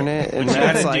couldn't take darn it. it. And What you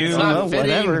Matt's gotta like, do- oh,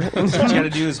 whatever. What you gotta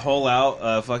do is hole out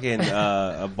a fucking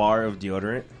a bar of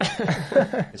deodorant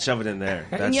and shove it in there.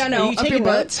 That's, Yeah, no, Are you up your taking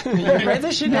butt. notes? Write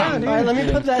this shit down, dude. All right, let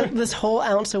me put this whole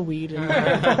ounce of weed in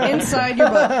Inside your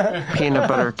butt. Peanut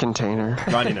butter container.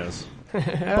 Ronnie knows.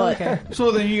 Okay.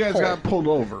 So then you guys got pulled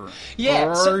over. Yeah,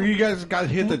 Or so- you guys got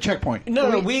hit the checkpoint.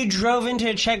 No, we drove into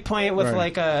a checkpoint with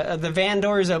Right. like the van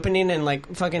doors opening and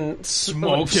like fucking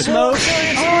Smoke. smoke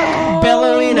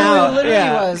bellowing no, out. it literally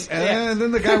Yeah. was. And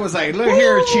then the guy was like, look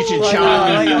here, Cheech and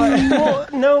Chong. Well,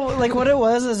 no, like what it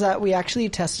was is that we actually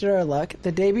tested our luck.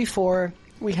 The day before,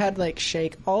 we had like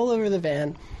shake all over the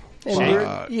van. And Shake? we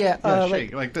were-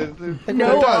 shake. Like the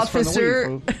No, the dust from the officer.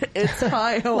 weed. It's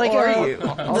hi. How like are you?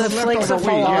 the flakes that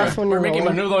fall off when We're you're making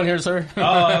rolling. menudo in here, sir.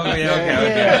 Oh,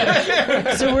 yeah,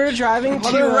 okay. So we're driving to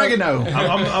Other oregano.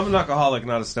 I'm an alcoholic,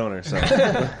 not a stoner, so.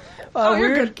 Oh, you're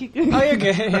we're- good. Oh, you're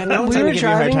good. Yeah, no one's we gonna were give you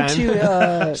a hard driving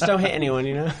time. to Just don't hit anyone,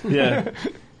 you know. Yeah.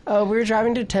 we were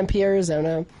driving to Tempe,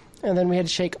 Arizona, and then we had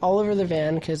shake all over the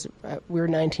van because we were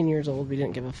 19 years old. We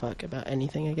didn't give a fuck about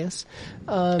anything, I guess.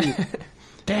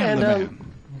 Damn the man.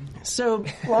 So,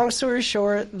 long story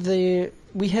short, we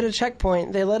hit a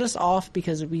checkpoint. They let us off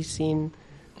because we seem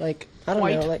like, I don't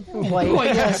know, like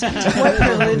white. Yes, white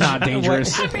privilege. Not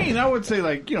dangerous. I mean, I would say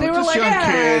like, They were just like,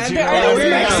 young kids. You they're know, all we're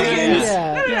Mexicans.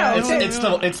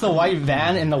 Yeah. It's the white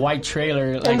van and the white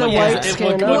trailer. Like, And the white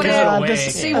skin. Look Yeah, at this-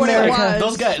 it See what it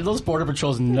was. Those border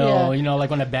patrols know, Yeah. like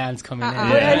when a band's coming in.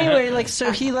 But anyway, like,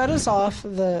 so he let us off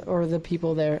the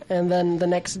people there, and then the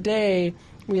next day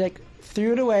we like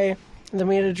threw it away. And then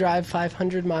we had to drive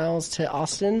 500 miles to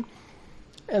Austin,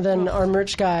 and then our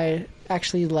merch guy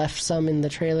actually left some in the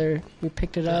trailer. We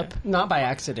picked it up. Not by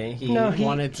accident. He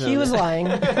wanted to. He was lying.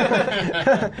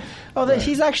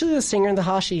 He's actually the singer in the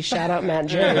Hashi. Shout out Matt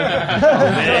J.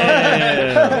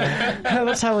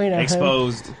 That's how we know him.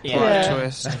 Exposed. Yeah.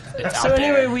 Twist. So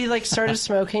anyway, we like started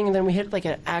smoking, and then we hit like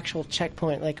an actual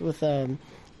checkpoint, like with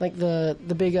like the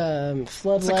big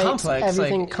floodlights, complex,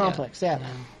 everything like, complex. Yeah.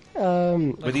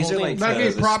 But these are like Like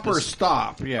a the- proper the-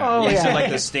 stop. Yeah. Oh, These yeah. are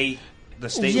like the state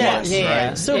Yes. laws, Yeah.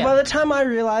 right? So by the time I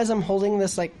realize I'm holding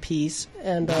this like piece,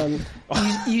 and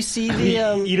you see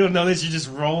the You don't know this. You're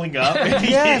just rolling up.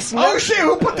 yes, Oh shit!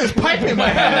 Who put this pipe in my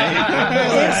hand?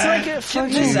 it's like a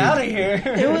fucking. Get this out of here.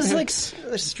 It was like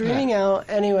streaming out.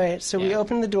 Anyway, so we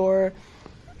opened the door.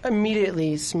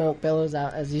 Immediately, smoke billows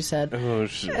out, as you said. Oh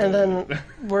shit! And then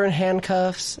we're in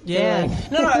handcuffs. Yeah.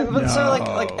 They're like, No. But so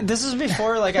like this is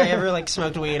before like I ever like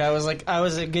smoked weed. I was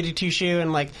a goody two shoe,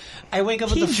 and like I wake up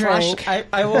with He the flash. drank.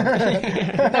 I woke.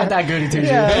 Not that goody two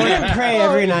shoe. I wouldn't pray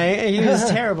every night. He was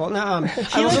terrible. No,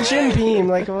 he was Jim Beam.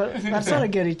 Like, what? That's not a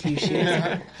goody two-shoes.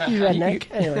 You redneck.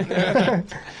 Anyway.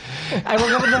 I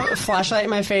woke up with a flashlight in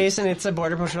my face, and it's a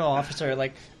border patrol officer.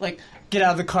 Like, get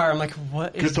out of the car. I'm like,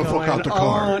 what is Get the fuck going out the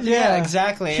car. on? Yeah,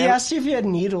 exactly. He asked you if you had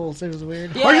needles. It was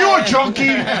weird. Yeah. Are you a junkie?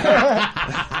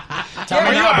 Tell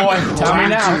me now, boy. Tell me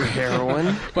now.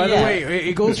 Heroin. By the way,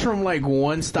 it goes from like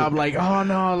one stop, like, oh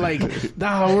no, like,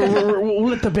 no, we'll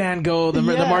let the band go, the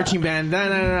marching band, no,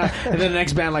 and then the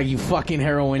next band, like, you fucking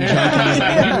heroin junkies,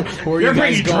 like, where are you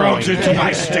guys going? Drugs into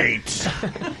my state.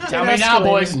 Tell me now,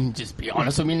 boys. Just be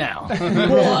honest with me now.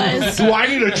 Boys. Do I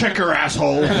need to check your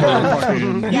asshole for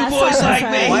fucking... You boys like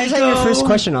me. Why is that your first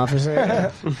question,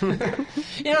 officer?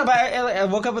 But I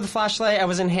woke up with a flashlight. I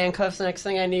was in handcuffs. The next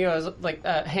thing I knew, I was like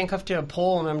handcuffed to a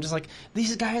pole, and I'm just like,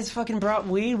 these guys fucking brought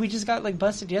weed. We just got like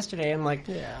busted yesterday, and like,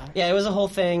 yeah, it was a whole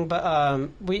thing. But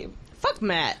fuck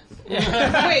Matt. Wait,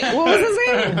 what was his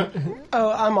name?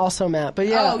 Oh, I'm also Matt, but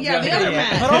yeah. Oh, yeah, the other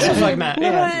Matt. But also fuck Matt. No,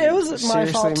 Yeah. but it was my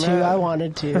fault too. Matt. I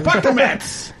wanted to. Fuck the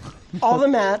Mets! All the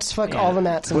Matts. Fuck all the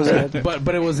Matts.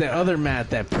 But it was that other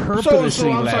Matt that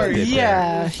purposely I'm left sorry. it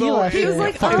Yeah, he left He was it.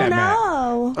 like, Fuck oh that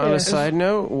no. On a side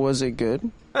note, was it good?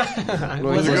 Was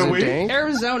it good weed? dank?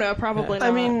 Arizona, probably not.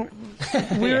 I mean,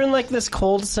 we were in like this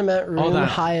cold cement room, that.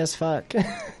 high as fuck,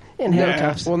 in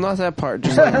handcuffs. Well, not that part,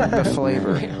 just like the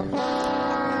flavor.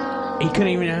 He couldn't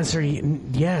even answer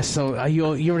yes, so you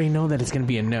already know that it's going to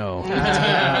be a no.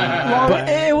 Well,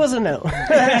 it was a no.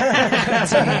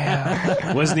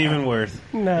 Wasn't even worth.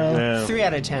 No. Yeah. 3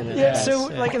 out of 10. Yeah, so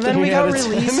like, and then we got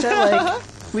released at like,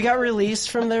 we got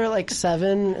released from there at like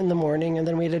 7 in the morning, and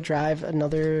then we had to drive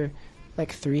another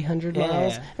like 300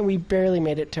 miles, and we barely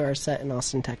made it to our set in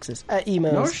Austin, Texas at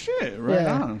Emos. No shit, right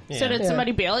on. So did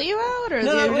somebody bail you out, or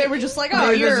No, they were just like, oh, No,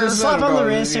 you're this is- slap on the Go,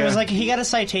 wrist. It yeah. was like he got a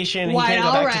citation. And he White, can't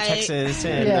go back alright. to Texas.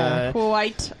 And, Yeah.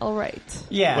 quite all right.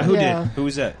 yeah. But who Yeah. did? Who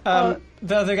was that?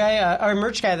 The other guy, our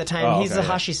merch guy at the time, Oh, he's okay, the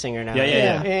yeah. Hashi singer now.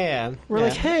 Yeah. Yeah. We're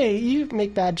like, hey, you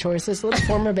make bad choices. Let's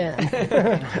form a band.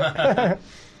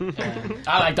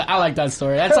 I like that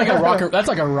story. That's like a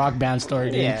rock band story,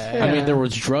 dude. Yeah. I mean, there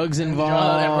was drugs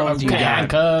involved. You got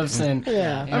handcuffs and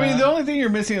Yeah. I mean, the only thing you're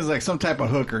missing is like some type of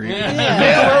hooker.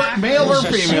 Male or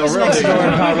female, was really. next door,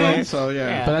 probably. So,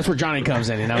 yeah. But that's where Johnny comes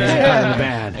in, and now he's part of the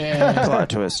band. Plot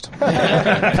twist.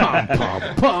 Pom,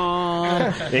 pom, pom.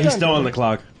 Yeah, he's still on the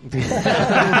clock.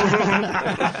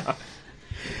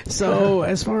 So,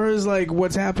 as far as like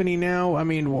what's happening now, I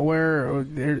mean,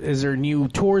 is there new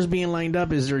tours being lined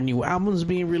up? Is there new albums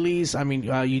being released? I mean,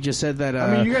 you just said that.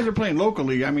 I mean, you guys are playing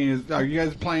locally. I mean, are you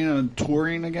guys planning on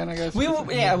touring again, I guess? We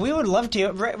would love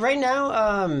to. Right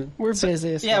now, We're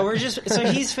busy. As yeah, fuck. we're just. So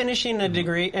he's finishing a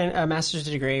degree, a master's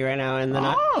degree right now, and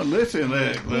then listen,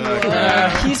 look.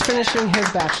 He's finishing his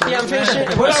bachelor's. yeah, I'm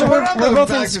finishing. What So about we're the both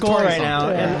in back to school Taurus right now.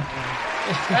 song?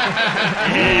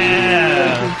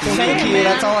 And thank you.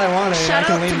 That's all I wanted. I Shout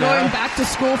can out to leave going now. back to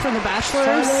school for the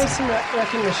Finally, bachelor's. some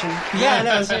recognition. Yeah,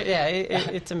 no,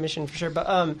 it's a mission for sure.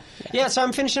 But yeah, so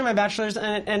I'm finishing my bachelor's,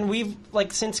 and we've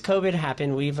like since COVID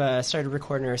happened, we've started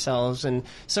recording ourselves, and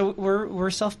so we're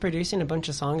self-producing a bunch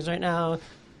of songs right now,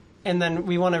 and then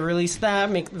we want to release that,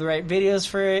 make the right videos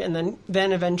for it, and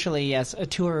then eventually, yes, a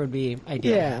tour would be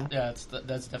ideal. Yeah. yeah,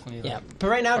 that's definitely Yeah, but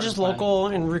right now part of just the plan. local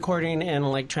and recording and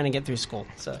like trying to get through school.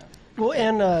 So Well,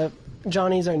 and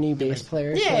Johnny's our new bass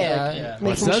player. so, Yeah. like,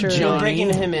 What's making up, sure Johnny?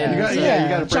 breaking him in. You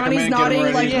got to Johnny's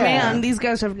nodding like, Yeah. man, these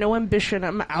guys have no ambition.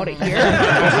 I'm out of here.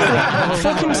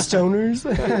 fucking stoners.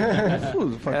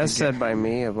 As said by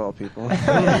me, of all people.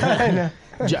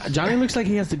 Johnny looks like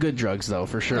he has the good drugs, though,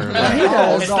 for sure. He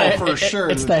does. for sure.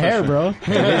 It's the hair, bro. It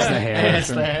is the hair. It's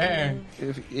the hair.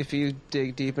 If you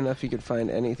dig deep enough, you could find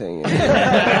anything.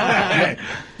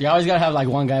 You always gotta have like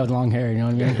one guy with long hair. You know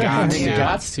what I mean? Yeah.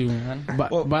 Got to, man.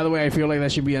 But by the way, I feel like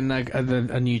that should be a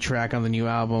new track on the new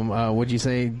album. What'd you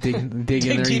say? Dig in there.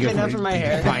 deep You enough can in my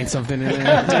hair. find something in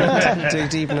there. Dig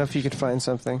deep enough, you could find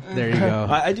something. There you go.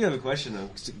 I do have a question though,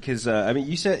 because I mean,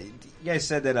 you guys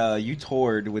said that you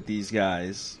toured with these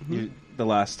guys the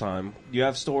last time. Do you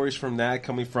have stories from that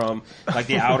coming from like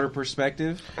the outer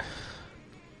perspective?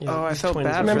 Oh, I felt twins.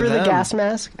 bad Remember for the them. gas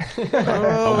mask? The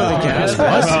gas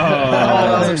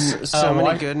mask. So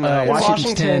many good nights.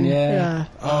 Washington, Yeah.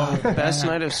 Best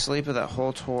night of sleep of that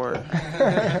whole tour.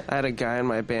 I had a guy in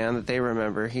my band that they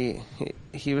remember.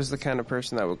 He was the kind of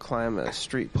person that would climb a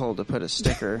street pole to put a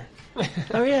sticker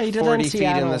Oh yeah, he did that 40 in feet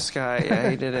Seattle. in the sky. Yeah,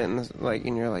 he did it in the,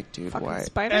 and you're like, dude, why?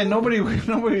 And nobody would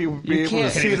be able to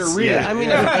see it or read it. I mean,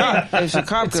 if a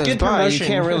cop goes good by, promotion. you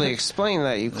can't really explain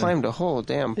that you climbed a whole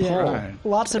damn pole. Yeah, Right.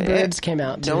 lots of birds came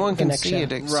out. No one the can next see show.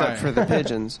 it except Right. for the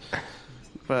pigeons.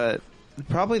 But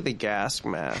probably the gas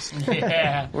mask.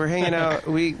 Yeah. We're hanging out.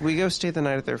 We go stay the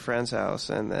night at their friend's house,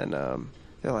 and then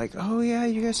they're like, "Oh yeah,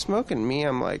 you guys smoking?" Me,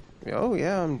 I'm like, "Oh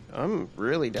yeah, I'm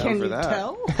really down Can for you that."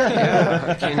 tell?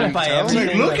 Yeah, can you By tell? everything.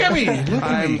 Like, look at me. Look at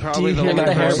I'm me. probably the Look only at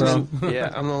the hair, person.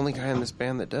 Yeah, I'm the only guy in this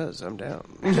band that does. I'm down.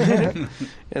 And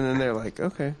then they're like,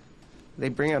 "Okay." they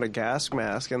bring out a gas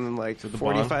mask, and then like the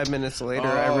 45 minutes later,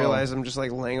 I realize I'm just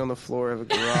like laying on the floor of a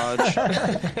garage,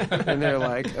 and they're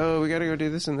like, "Oh, we got to go do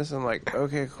this and this." And I'm like,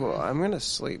 "Okay, cool. I'm gonna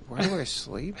sleep. Where do I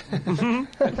sleep?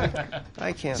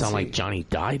 I can't." Sound like Johnny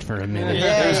died for a minute.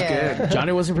 Yeah, It was yeah. good.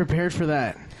 Johnny wasn't prepared for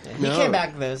that. He came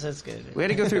back though, so that's good. We had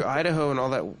to go through Idaho and all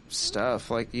that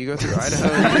stuff. Like you go through Idaho.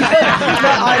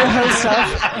 Idaho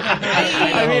stuff.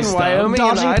 I mean, stuff. Wyoming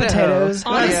Dodging and Idaho. potatoes.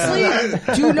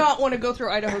 Honestly, do not want to go through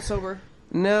Idaho sober.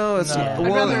 No, it's No.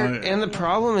 well, I'd rather- and the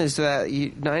problem is that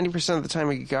 90% of the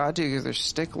time you got to because they're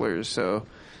sticklers. So,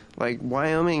 like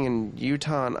Wyoming and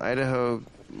Utah and Idaho,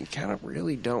 you kind of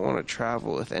really don't want to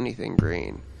travel with anything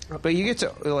green. But you get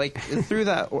to like through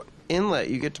that inlet,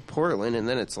 you get to Portland, and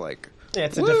then it's like. Yeah,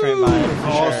 it's a different vibe. For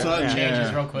All of a sure. sudden,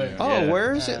 Changes real quick. Oh,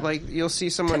 where is it? Like you'll see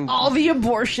someone All the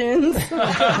abortions.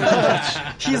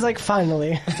 He's like,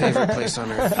 finally. favorite place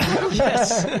on earth.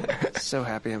 Yes. So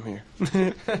happy I'm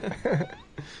here.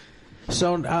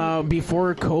 So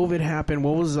before COVID happened,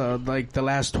 what was like the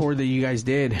last tour that you guys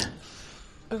did?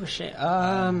 Oh shit.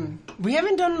 We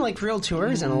haven't done like real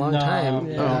tours in a long No. time.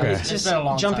 Yeah. Oh, okay. It's just been a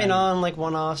long jumping time. on like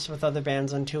one-offs with other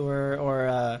bands on tour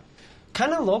or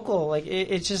kind of local. Like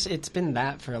it's been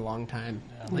that for a long time.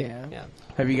 Like, Yeah.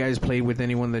 Have you guys played with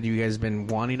anyone that you guys been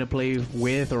wanting to play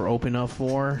with or open up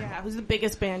for? Yeah, who's the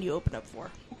biggest band you opened up for?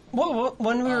 Well,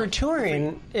 when we were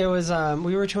touring, it was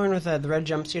we were touring with the Red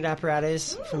Jumpsuit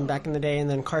Apparatus from back in the day, and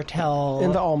then Cartel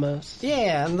In the Almost.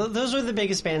 Yeah, and those were the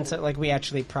biggest bands that like we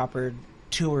actually proper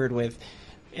toured with.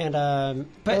 And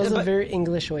That was a very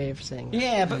English way of saying that.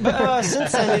 yeah, but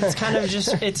since then it's kind of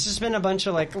just been a bunch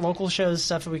of like local shows,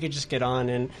 stuff that we could just get on,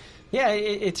 and yeah,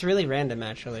 it's really random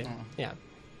actually. Yeah.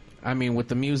 I mean, with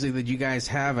the music that you guys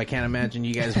have, I can't imagine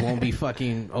you guys won't be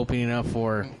fucking opening up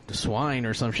for the Swine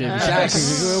or some shit. Zach, can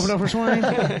you open up for Swine?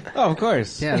 Oh, of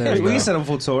course. Yeah, there you we go. can set up a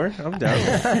full tour. I'm down.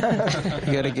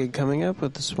 You got a gig coming up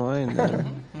with the Swine.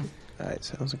 Then. All right,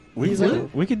 sounds like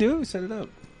We could do it. Set it up.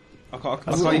 I'll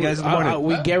call you guys in the morning.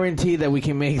 We guarantee that we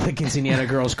can make the Quinceañera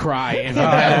girls cry and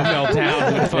melt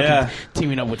down with fucking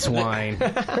teaming up with Swine.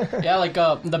 Yeah, like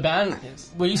the band,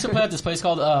 we used to play at this place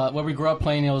called, where we grew up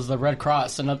playing, it was the Red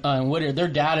Cross in Whittier. Their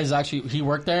dad is actually, he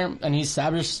worked there, and he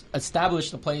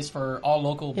established the place for all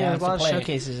local Yeah, bands a lot to of play.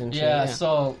 showcases and shit, Yeah, yeah.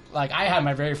 so, like, I had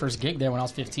my very first gig there when I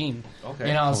was 15. Okay.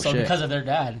 You know, Oh, so shit. because of their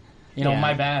dad. You know, Yeah.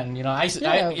 my band, you know, I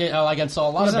Yeah. you know, like, and so a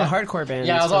lot It was of a hardcore band.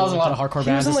 Yeah, it was always a lot of hardcore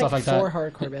He was bands in and stuff like like 4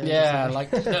 that. hardcore bands. Yeah,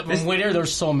 like, in Whittier,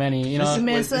 there's so many, you know.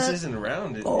 Wait, this isn't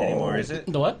around anymore, is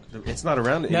it? The what? It's not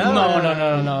around No,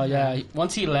 anymore. no. Yeah,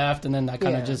 once he left, and then that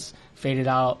kind of Yeah. just faded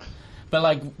out. But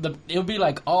like it would be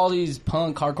like all these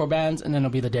punk hardcore bands, and then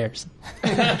it'll be the Dares. On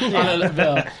the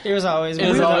bill. It was always It we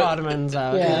was were the always- Ottomans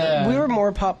out. Yeah. Yeah. We were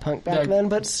more pop punk back Yeah. then,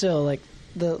 but still, like,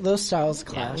 those styles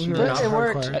clash. we were but not it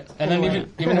worked. hardcore. And then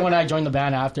even when I joined the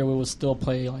band after, we would still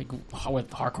play like with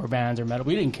hardcore bands or metal.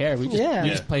 We didn't care. We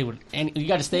just played with any. You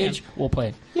got a stage, we'll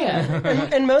play. Yeah,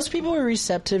 and most people were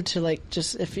receptive to, like,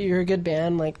 just if you're a good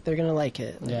band, like, they're gonna like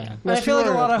it. Like, Yeah. most I feel like a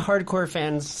people lot are- of hardcore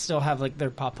fans still have like their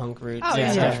pop punk roots. Oh,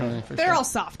 Yeah, yeah. definitely. For They're sure. all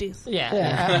softies. Yeah, Yeah.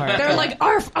 at heart. They're like,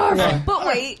 arf, arf, but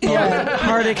wait. yeah,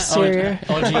 hard exterior.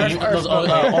 OG, those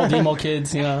old emo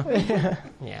kids, you know.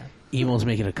 yeah. Emo's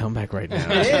making a comeback right now.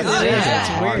 It is.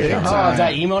 It's weird. Big Oh, time.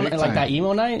 that emo, Big like time. that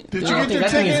emo night. Did I you don't get think your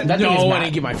that thing is- ticket? that thing is No, I ma-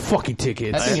 didn't get my fucking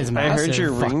tickets. That thing is I massive. heard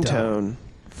your Fucked up. ringtone.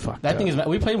 Fucked That up. thing is.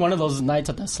 We played one of those nights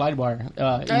at the Slide Bar.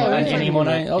 An really? emo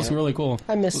night. That was really cool.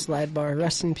 I miss Slide Bar.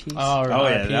 Rest in peace. Oh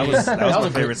yeah, that was my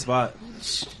favorite spot.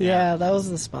 Yeah, that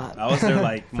was the spot. I was there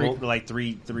like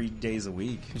three days a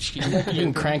week. You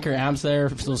can crank your amps there.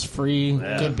 It was free.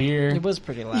 Yeah. Good beer. It was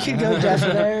pretty loud. You could go deaf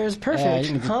there. It was Yeah, perfect.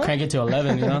 you can huh? crank it to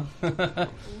 11. You know.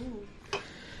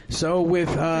 So with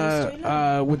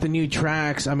the new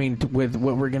tracks, I mean, with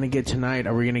what we're gonna get tonight,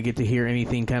 are we gonna get to hear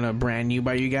anything kind of brand new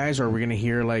by you guys, or are we gonna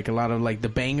hear like a lot of like the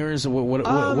bangers? What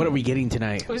are we getting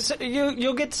tonight? So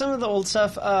you'll get some of the old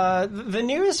stuff. The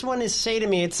newest one is "Say to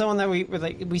Me." It's the one that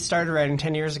we started writing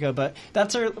 10 years ago, but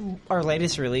that's our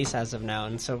latest release as of now,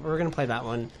 and so we're gonna play that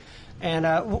one. And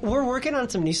we're working on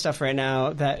some new stuff right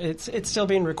now that it's still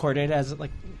being recorded as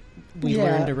like we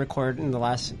learned to record in the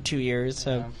last 2 years.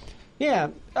 So yeah,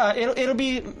 it'll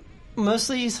be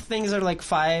mostly things that are like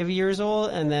 5 years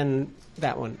old, and then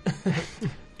that one.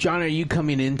 John, are you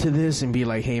coming into this and be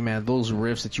like, hey man, those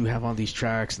riffs that you have on these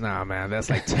tracks, nah man, that's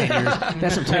like 10 years,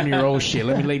 that's some 10-year-old shit.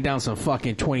 Let me lay down some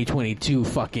fucking 2022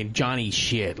 fucking Johnny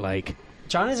shit. Like,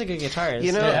 Johnny's a good guitarist.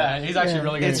 You know, he's actually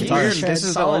really good. It's at weird. guitar. This is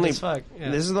the Solid only. as fuck.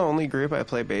 Yeah. This is the only group I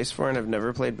play bass for, and I've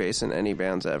never played bass in any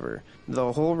bands ever.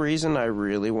 The whole reason I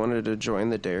really wanted to join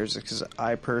the Dares is because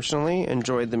I personally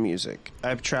enjoyed the music.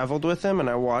 I've traveled with them, and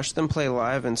I watched them play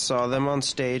live, and saw them on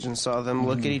stage, and saw them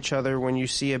look at each other when you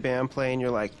see a band play, and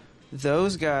you're like,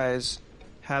 those guys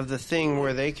have the thing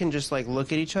where they can just like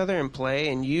look at each other and play,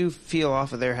 and you feel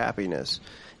off of their happiness.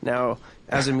 Now,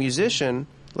 as a musician,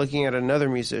 looking at another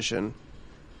musician,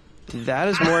 that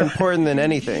is more important than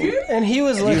anything. And he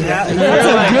was like, that's a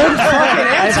good fucking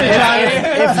answer, Johnny.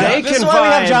 If they This can is why we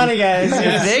have vibe, Johnny, guys.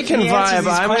 if they can He answers vibe, these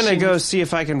I'm going to questions. go see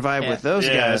if I can vibe with those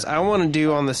Yeah. guys. I want to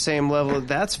do on the same level.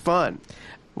 That's fun.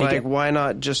 Like, why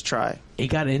not just try? It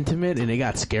got intimate and it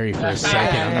got scary for a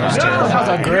second. That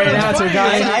was a great answer,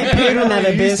 Johnny. I paid him that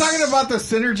He's abyss. talking about the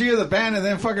synergy of the band, and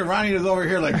then fucking Ronnie is over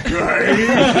here like,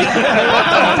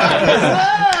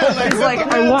 He's like,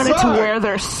 I wanted to wear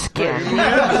their skin.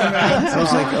 I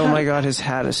was like, oh my god, his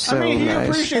hat is so I mean, he nice.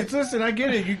 appreciates this, and I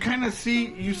get it. You kind of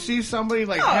see somebody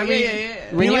like Oh, having, yeah.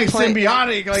 When being you like play-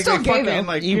 symbiotic, like Still they gay, fucking though.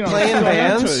 like You know, play in still into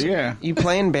bands, it, yeah. You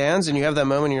play in bands, and you have that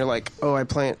moment, and you're like, "Oh,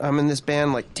 I'm in this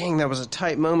band. Like, dang, that was a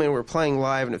tight moment. We're playing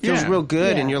live, and it feels Yeah. real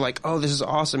good." Yeah. And you're like, "Oh, this is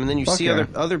awesome." And then you Fuck see yeah.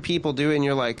 other people do it, and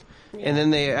you're like, and then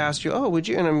they ask you, "Oh, would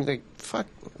you?" And I'm like, "Fuck,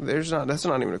 that's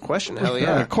not even a question. Hell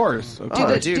yeah, of course. Of Oh,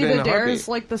 course. dude, Do in the a Dares heartbeat.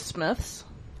 like the Smiths?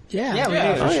 yeah, Yeah, we do.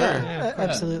 Oh, For yeah. sure.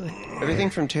 absolutely. Everything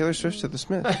from Taylor Swift to the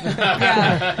Smiths.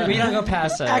 We don't go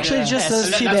past that. Actually, just Yeah, those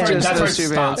so two that's where- bands. that's Those where it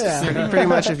two bands. stops. Pretty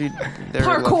much, if you they're a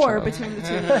love Parkour child. between the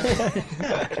two.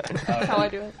 That's how I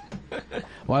do it.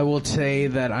 Well, I will say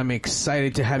that I'm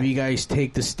excited to have you guys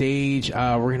take the stage.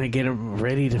 We're gonna get them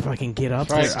ready to fucking get up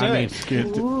there. I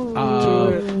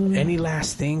mean, any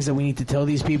last things that we need to tell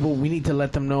these people? We need to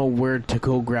let them know where to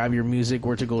go grab your music,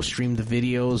 where to go stream the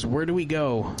videos. Where do we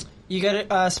go? You got it.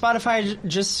 Spotify.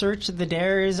 Just search the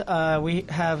Dares. We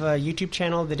have a YouTube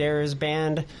channel, the Dares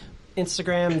Band.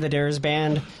 Instagram, the Dares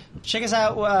Band. Check us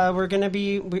out. We're gonna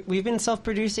be. We've been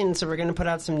self-producing, so we're gonna put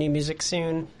out some new music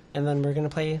soon, and then we're gonna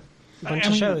play a bunch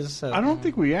of shows. So. I don't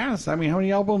think we asked. I mean, how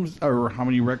many albums or how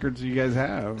many records do you guys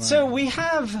have? So we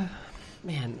have,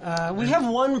 we have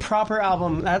one proper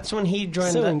album. That's when he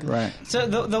joined. Right. So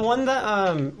the one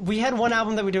that we had one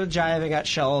album that we did with Jive. It got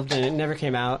shelved and it never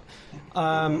came out.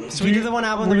 So we did the one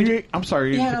album. That we did. I'm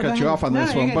sorry Yeah, to no, cut go you ahead. off on No, this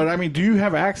you're one, good. but I mean, do you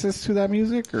have access to that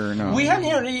music or no? We have,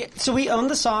 so we own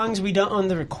the songs. We don't own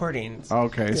the recordings.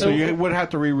 Okay, so So- you would have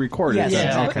to re-record it. Yes, then.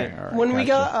 exactly. Okay, all right, When we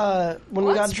gotcha. got Well,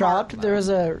 got that's dropped, smart. there was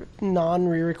a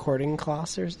non-re-recording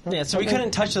clause or something. Yeah, so we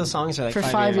couldn't touch those songs for like for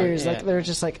 5 years. Like they were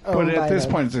just like, oh, But at this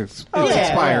point, it's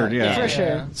expired. Yeah, for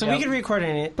sure. So we could record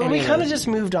any. But we kind of just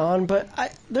moved on. But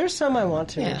there's some I want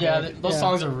to. Yeah, those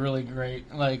songs are really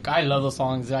great. Like, I love those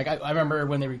songs. Like, I remember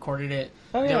when they recorded it,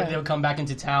 Oh, they, yeah. would come back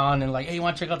into town and like, hey, you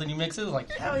want to check out the new mixes? Like,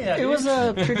 hell yeah. It dude. was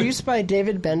produced by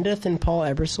David Bendeth and Paul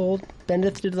Ebersold.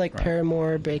 Bendeth did like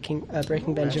Paramore, Breaking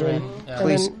Benjamin, Yeah. and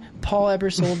then Paul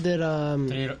Ebersold did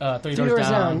Three Three Doors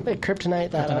Down. like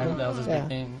Kryptonite. That Kryptonite, album. that was his yeah. big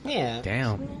thing. Yeah.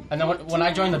 Damn. And then when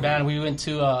I joined the band, we went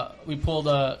to we pulled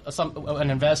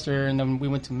an investor, and then we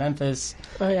went to Memphis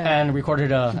Oh, yeah. and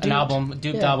recorded an Duped. album,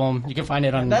 Duped Yeah. album. You can find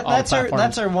it on That, all the that's our platforms.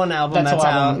 that's our one album That's that's, our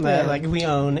out album. that Yeah. like we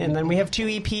own, and then we have 2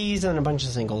 EPs and a bunch of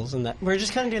singles, and that we're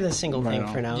just kind of doing the single thing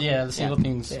for now. Yeah, the single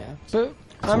things. Yeah, but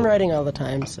I'm writing all the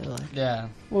time, so like Yeah.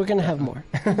 we're gonna have more.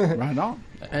 Right on.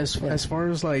 As far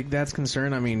as like that's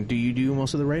concerned, I mean, do you do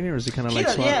most of the writing, or is it kind of like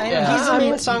Yeah, swap? yeah, he's the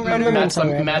main I'm songwriter. the main Matt's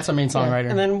songwriter. Matt's our main songwriter.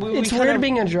 And then we It's kind weird of,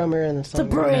 being a drummer in the song.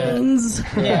 The brains.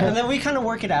 yeah, and then we kind of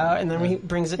work it out, and then we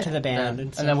brings it to the band,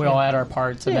 and stuff. then we all add our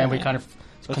parts, and then we Yeah. kind of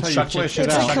That's how you construct flesh it. it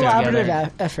It's a out. construct it collaborative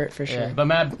together. effort for sure. Yeah, but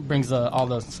Matt brings all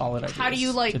the solid ideas. How do you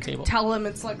to the like table. tell them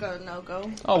it's like a no go?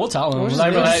 Oh, we'll tell them. just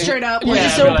Like, gonna straight up, Yeah, we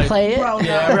just we're don't like- play it. Bro, no.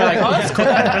 Yeah, we're like, oh, that's cool.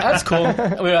 That's cool.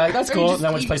 We're like, that's Or you cool. just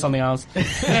Then we just play something else. Oh,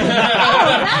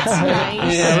 that's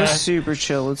nice. Yeah, it was super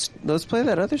chill. Let's play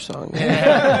that other song.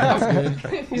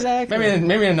 Exactly.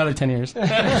 Maybe in another 10 years.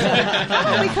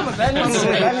 that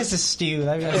needs to stew.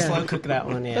 That needs to slow cook that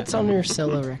one. Yeah, That's on your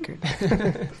solo record.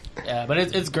 Yeah, but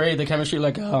it's great. The chemistry,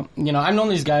 like, I've known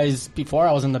these guys before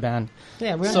I was in the band.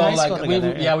 yeah. We went So to high like school we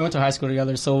together. went to high school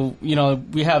together. So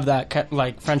we have that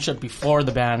like friendship before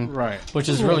the band, Right. Which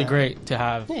is really great to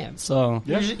have. Yeah. So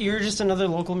You're just another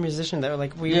local musician that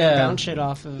like we Yeah. bounce shit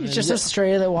off of. It's just a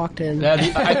stray that walked in.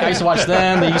 yeah, I used to watch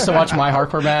them. They used to watch my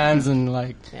hardcore bands, and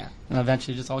like, Yeah. and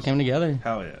eventually just all came together.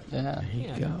 Hell yeah. Yeah. There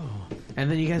you go. And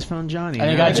then you guys found Johnny.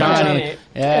 And you got Johnny.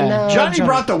 And now Yeah. Johnny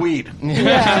brought the weed.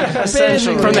 Yeah,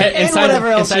 essentially From the and inside, whatever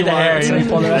else inside you the want. area. he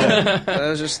pulled it out. I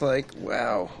was just like,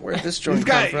 wow, where'd this joint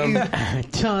come from?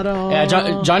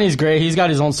 Yeah, Johnny's great. He's got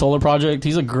his own solo project.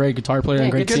 He's a great guitar player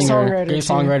and great good singer, songwriter, great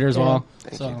too. songwriter as Yeah. well.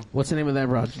 So What's the name of that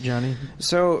project, Johnny?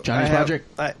 So Johnny's I have-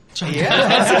 project?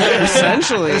 Yeah,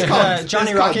 essentially.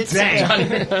 Johnny Rockets.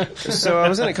 So I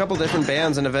was in a couple different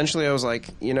bands, and eventually I was like,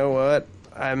 you know what?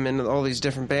 I'm in all these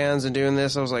different bands and doing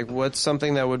this. I was like, what's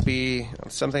something that would be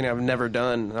something I've never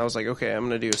done? And I was like, okay, I'm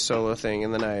going to do a solo thing.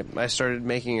 And then I started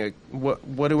making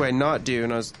what do I not do?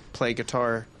 And I was play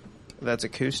guitar that's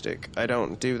acoustic. I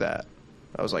don't do that.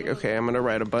 I was like, okay, I'm going to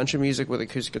write a bunch of music with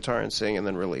acoustic guitar and sing and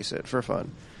then release it for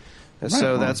fun. And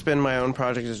so that's been my own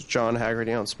project, is John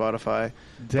Haggerty on Spotify.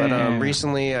 Damn. But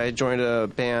recently I joined a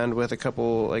band with a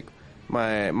couple, like,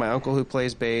 my uncle who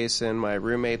plays bass and my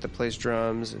roommate that plays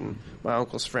drums and my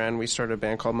uncle's friend. We started a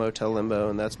band called Motel Limbo,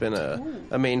 and that's been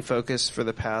a main focus for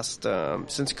the past,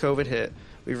 since COVID hit.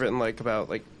 We've written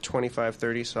about 25,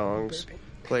 30 songs,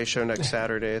 play a show next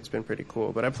Saturday. It's been pretty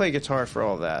cool. But I play guitar for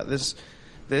all that. This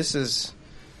is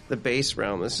the bass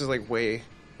realm. This is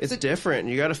it's different.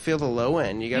 You got to feel the low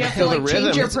end. You got to feel the rhythm.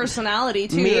 Change your personality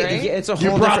too, right? Yeah, it's a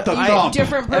You whole brought different, the thump.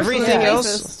 Different everything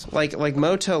basis. else, like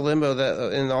Motel Limbo,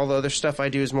 that and all the other stuff I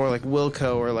do is more like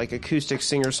Wilco or like acoustic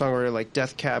singer-songwriter, like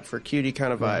Death Cab for Cutie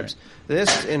kind of vibes.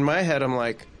 This, in my head, I'm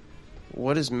like,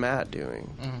 what is Matt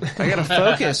doing? I got to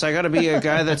focus. I got to be a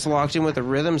guy that's locked in with the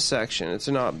rhythm section. It's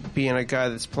not being a guy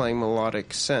that's playing melodic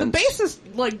synths. The bass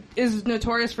is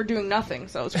notorious for doing nothing,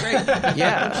 so it's great.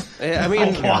 Yeah, I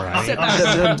mean, Sit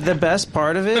back. the best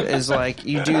part of it is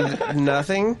you do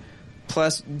nothing,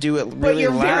 plus do it But really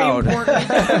you're loud. very important.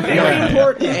 Very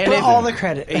important. And Put all the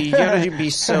credit. you gotta be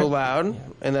so loud,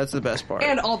 and that's the best part.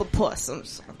 And all the puss. I'm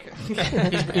just,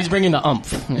 okay. He's bringing the umph.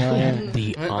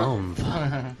 The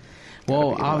umph.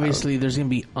 Well, obviously, there's gonna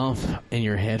be umph in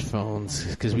your headphones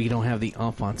because we don't have the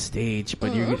umph on stage.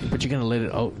 But you're gonna let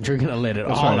it. Oh, you're gonna let it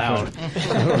all out.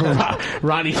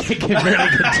 Ronnie can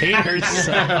barely contain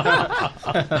herself.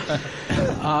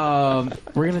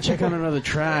 We're gonna check out another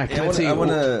track. Yeah, I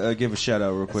want to give a shout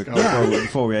out real quick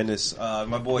before we end this.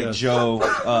 My boy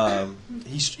Joe,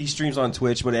 he streams on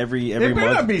Twitch, but every They better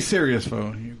month. not be serious,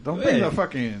 fool. Don't bring the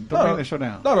fucking. Don't bring the show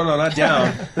down. No, not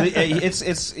down. It's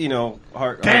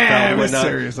heartfelt Damn, and it's whatnot.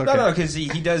 serious. Okay. No, because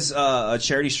he does a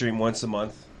charity stream once a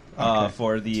month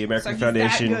for the American So he's that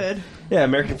Foundation. good. Yeah,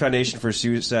 American Foundation for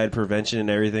Suicide Prevention and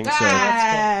everything. So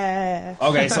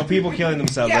Okay, so people killing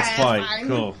themselves, Yeah, that's fine. fine.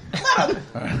 Cool.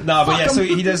 No, but yeah, so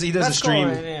he does a stream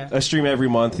yeah. a stream every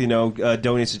month.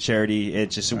 Donates to charity.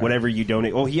 It's just whatever you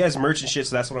donate. Oh, he has merch and shit,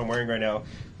 so that's what I'm wearing right now.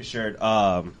 For sure.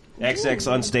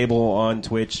 XX Unstable on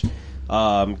Twitch.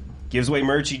 Gives away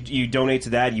merch. You donate to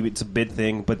that. It's a big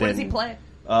thing. But What then does he play?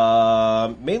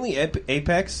 mainly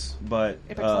Apex, but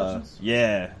Apex Legends?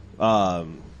 yeah.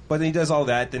 But then he does all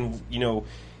that. Then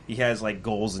he has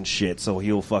goals and shit, so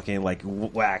he'll fucking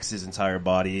wax his entire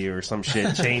body or some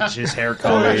shit, change his hair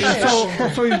color. So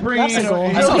he's bringing. That's a goal.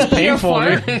 That sounds painful,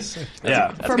 fart? dude.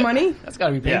 Yeah. For money? That's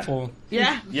gotta be painful.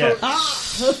 Yeah. Yeah.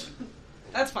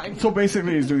 That's fine. So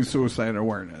basically, he's doing suicide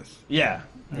awareness. Yeah.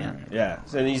 Yeah.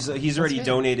 So, and he's already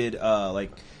donated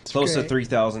close to great.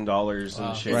 $3,000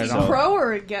 and shit. Right so. on. Pro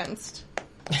or against?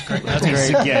 That's he's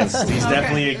against. He's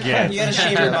definitely against. You gotta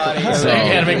shave your body. So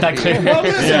you gotta make that clear. Well,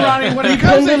 listen, Yeah. Ronnie. When it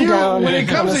comes to him you, down when it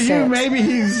comes on to the you, set. maybe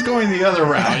he's going the other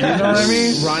route. You know what I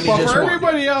mean? Ronnie but just for want-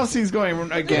 everybody else, he's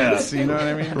going against. You know what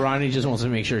I mean? Ronnie just wants to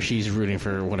make sure she's rooting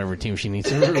for whatever team she needs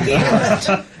to root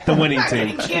for. The winning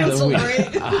team. Cancel,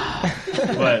 right?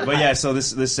 But yeah, so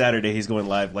this Saturday he's going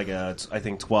live I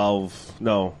think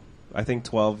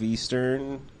 12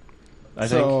 Eastern. I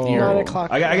think. So 9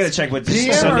 o'clock. I gotta check what this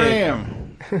PM or Sunday. AM?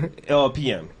 Oh,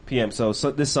 PM. So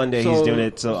this Sunday he's doing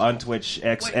it on Twitch.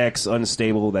 XX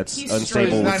Unstable. That's He's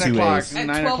Unstable streaming. with 9 two o'clock. A's. At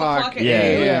 9 12 o'clock. o'clock at Yeah,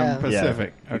 AM yeah.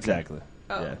 Pacific. Yeah, exactly.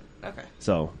 Oh, Yeah. okay.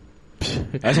 So I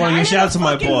just want to give a shout out to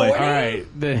my boy, All right.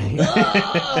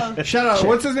 Shout out.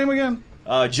 What's his name again?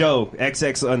 Joe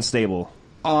XX Unstable.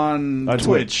 On Twitch.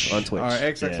 Twitch. On Twitch. All right,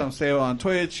 XX Yeah. Unstable on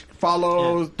Twitch.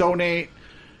 Follow, donate.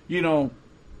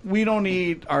 We don't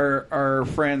need our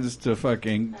friends to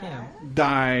fucking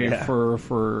die for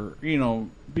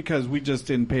because we just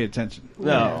didn't pay attention.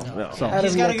 No. So Out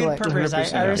He's of got a good neglect, purpose. I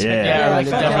 100%. respect Yeah. that. Yeah, Like,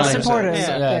 fuck definitely. yeah, Support it.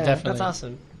 Yeah, Yeah, definitely. That's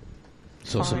awesome.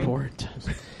 So support.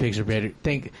 Pigs are better.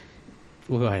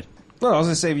 Well, go ahead. No, I was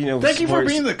gonna say thank you for support-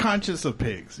 being the conscious of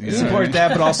pigs. You know what I support mean?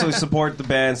 that, but also support the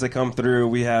bands that come through.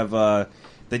 We have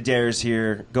the dares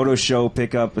here. Go to a show,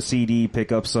 pick up a CD,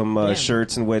 pick up some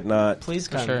shirts and whatnot. Please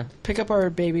For come. sure. Pick up our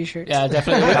baby shirts. Yeah,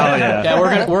 definitely. Yeah,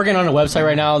 we're working on a website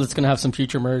right now that's gonna have some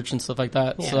future merch and stuff like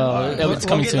that. Yeah. So it's We'll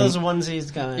coming get soon. those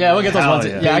onesies going. Yeah, we'll get those ones.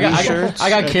 Yeah, I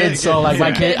got kids, so like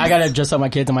my kid, I gotta dress up my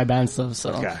kids and my band stuff.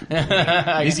 So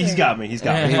He's got me. He's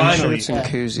got me. Finally. Shirts and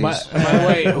koozies. By the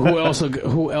way,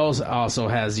 who else also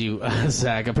has you,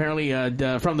 Zach? Apparently,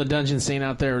 from the Dungeon Scene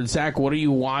out there, Zach, what are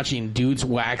you watching? Dudes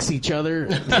wax each other?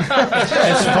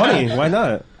 It's funny. Why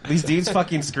not? These dudes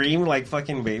fucking scream like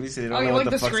fucking babies. They don't know what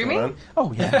the fuck's going on.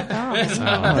 Oh,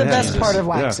 yeah. The best part of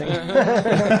waxing. Well,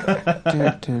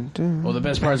 the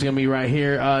best part is going to be right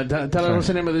here. Tell us what's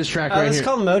the name of this track right It's here.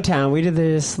 called Motown. We did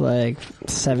this like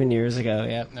 7 years ago.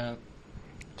 Yeah. No.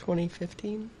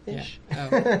 2015-ish? Yeah.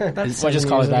 That's We'll just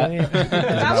call it that.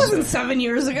 That wasn't 7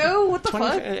 years ago. What the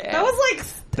fuck? That was like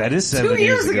That is 2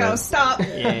 years ago. Stop.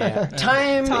 Yeah.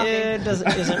 Time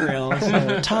isn't real.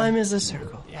 So. Time is a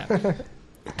circle. Yeah.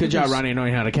 Good job, Ronnie,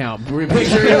 knowing how to count. Picture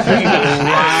your feet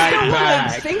right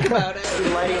back. Think about it.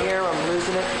 Lighting here, I'm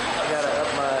losing it. I gotta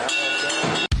up my.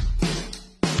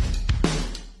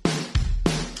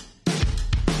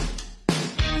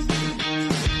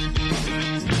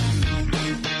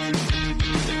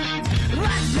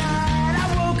 Last night I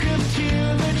woke up to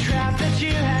the trap that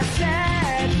you had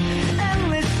set.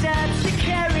 Endless steps you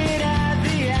carried at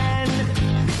the end.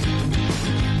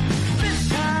 This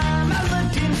time I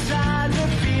looked inside the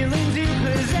feelings you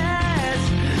possess.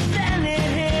 Then it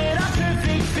hit a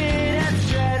perfect fit and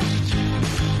stretched.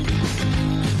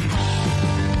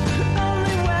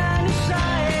 Only when you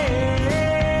saw it,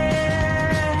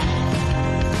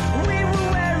 we were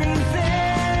wearing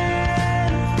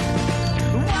thin.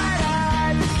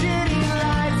 Wide-eyed, the city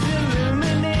lights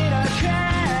illuminate our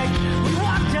track. We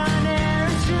walked on air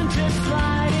and soon took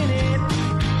flight in it.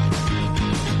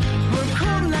 For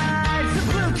cool nights, the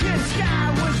blue-tint sky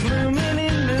was looming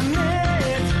in the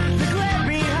midst. The glare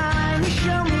behind me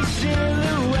showed me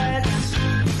silhouettes.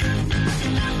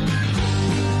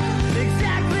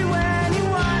 Exactly when you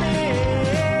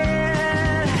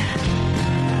wanted.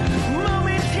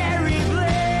 Momentary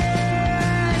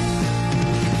bliss.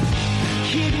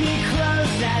 Keep me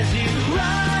close as you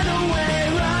run away,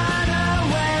 run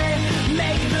away.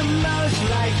 Make the most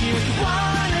like you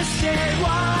wanna stay,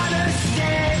 wanna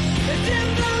stay. Dim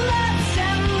the lights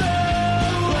and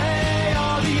blow away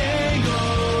all the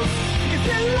angles. If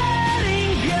you're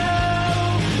letting go,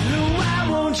 then why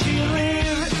won't you leave?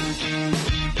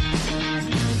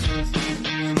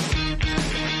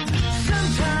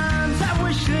 Sometimes I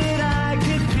wish that I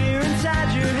could peer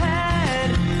inside your head,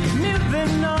 mute the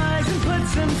noise and put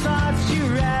some thoughts to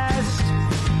rest.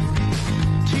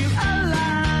 To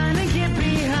align and get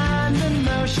behind the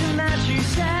motion that you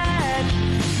said.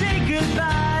 Say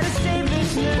goodbye to save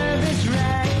this nervous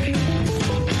wreck.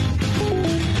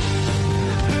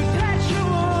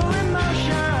 Perpetual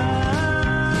emotion.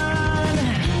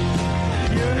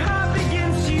 Your heart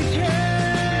begins to turn.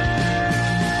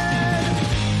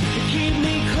 Keep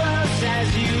me close as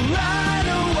you run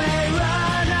away,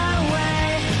 run away.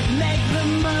 Make the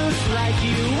most like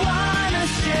you wanna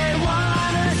stay,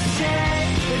 wanna stay.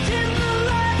 Dim the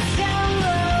lights down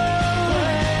low,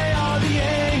 away all the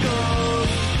angles.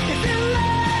 If you're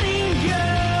letting go,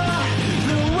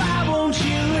 then why won't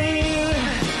you leave?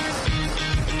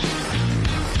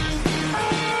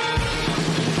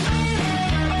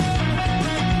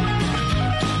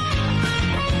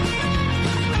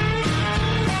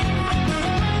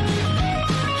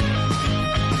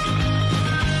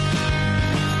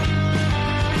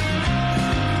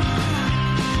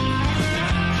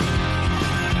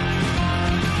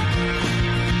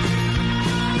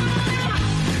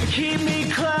 Keep me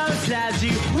close as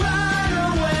you run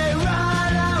away,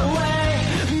 run away.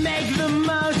 Make the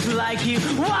most like you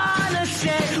wanna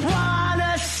stay,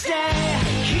 wanna stay.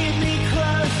 Keep me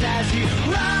close as you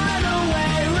run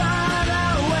away, run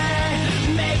away.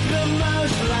 Make the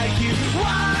most like you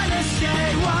wanna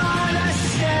stay, wanna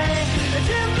stay.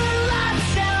 Dim the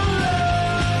lights down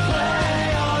low,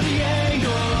 play all the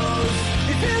angles.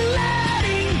 If you're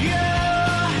letting go,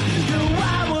 then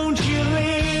why won't you leave?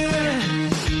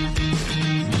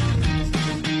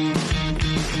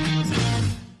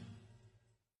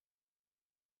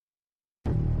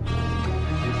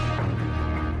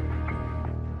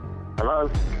 Hello?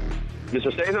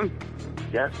 Mr. Statham?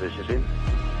 Yes, this is him.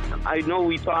 I know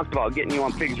we talked about getting you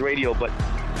on Pigs Radio, but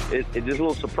it's just a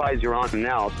little surprise you're on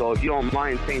now. So if you don't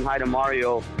mind saying hi to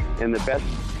Mario and the best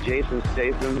Jason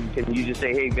Statham, can you just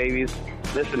say, hey, babies,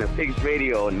 listen to Pigs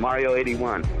Radio and Mario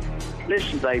 81.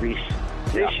 Listen, babies.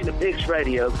 Listen to Pigs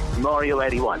Radio, Mario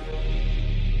 81.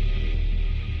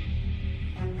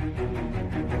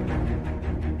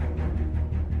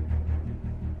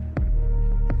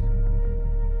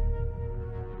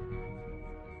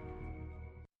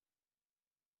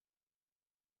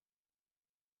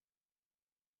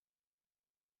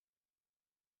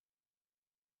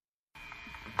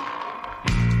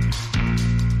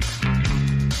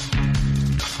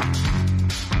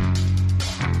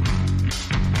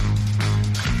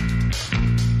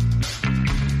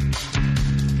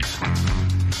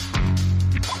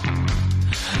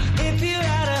 If you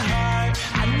had a heart,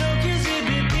 I know 'cause you'd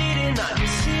be beating, not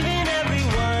deceiving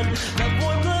everyone. That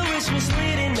one blow is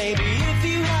misleading. Maybe if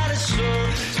you had a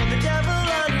soul, so the devil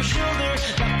on your shoulder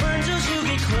that burns those who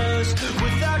get close.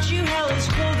 Without you, hell is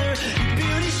colder. Your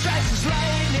beauty strikes as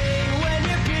lightning when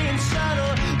you're being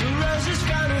subtle. The rose is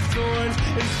found with thorns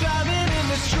and thriving in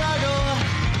the struggle.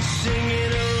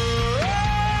 Singing,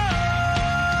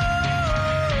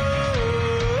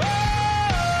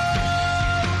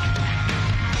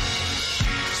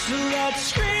 so let's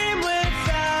scream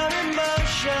without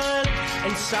emotion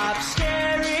and stop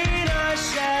scaring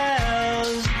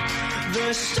ourselves.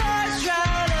 The stars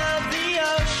drown out the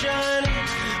ocean.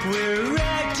 We're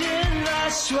wrecked in the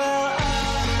swell.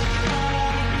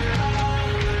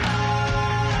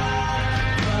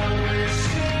 But we're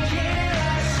sinking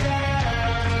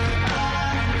ourselves.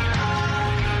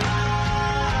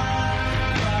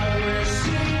 But we're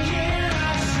sinking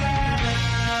ourselves.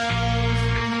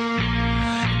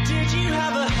 Did you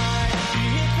have a heart? You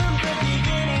hit from the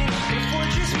beginning. A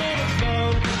fortress made of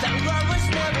foam. That love was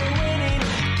never winning.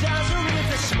 Dazzled with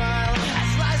a smile.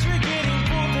 As lies were getting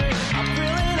bolder. I'm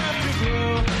thrilling after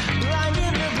glow. Blind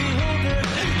in the beholder.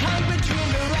 Hung between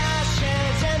the last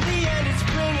chance and the end it's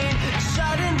bringing. A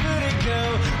sudden vertigo.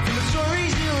 From the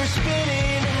stories you were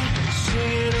spinning.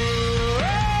 Singing,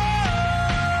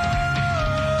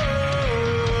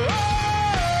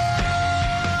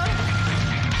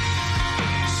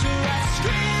 so let's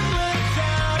scream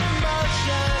without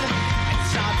emotion and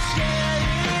stop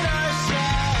scaring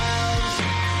ourselves.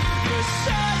 The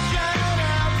stars drown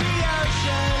out the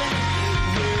ocean.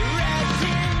 We're wrecked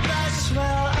in the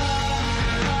swell.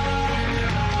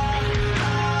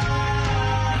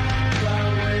 But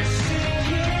we're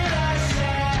sinking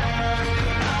ourselves.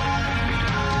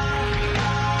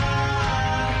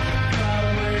 But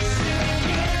we're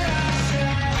sinking ourselves.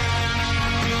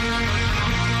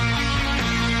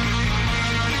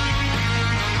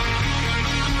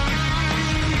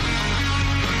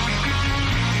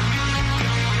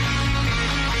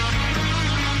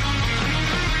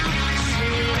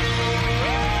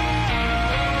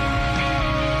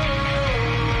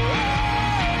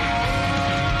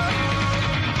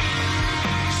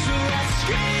 So let's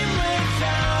scream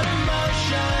without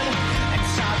emotion and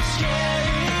stop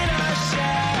scaring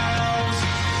ourselves.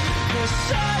 The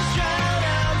stars drown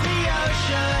out the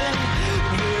ocean.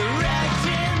 We're wrecked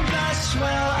in the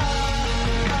swell.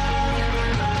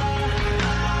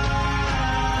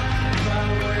 But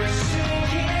we're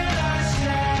sinking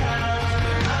ourselves.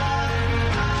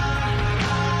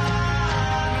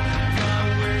 But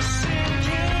we're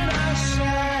sinking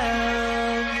ourselves.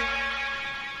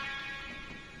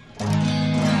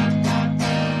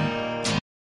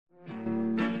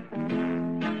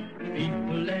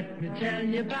 People, let me tell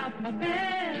you about my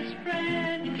best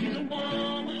friend. He's a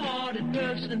warm-hearted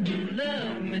person who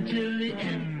loved me till the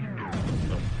end.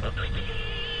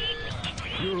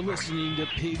 You're listening to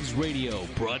Pigs Radio,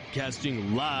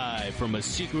 broadcasting live from a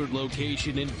secret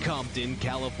location in Compton,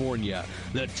 California.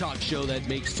 The talk show that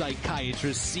makes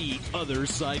psychiatrists see other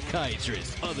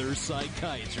psychiatrists, other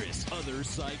psychiatrists, other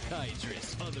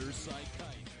psychiatrists, other psychiatrists.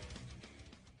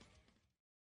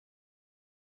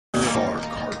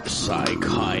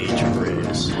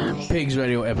 Psychiatrist. Pigs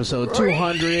Radio episode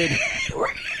 200.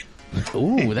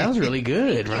 Ooh, that was really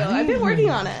good, right? I've been working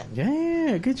on it.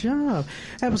 Yeah, good job.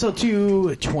 Episode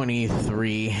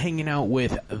 223, hanging out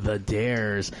with the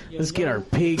Dares. Let's get our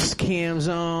pigs cams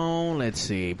on. Let's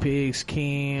see, pigs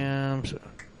cams.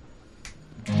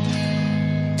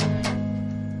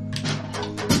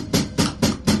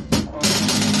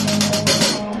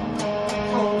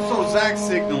 So Zach's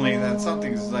signaling that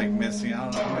something's like missing.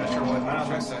 I don't know. I'm not sure what he's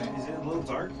trying to say. Is it a little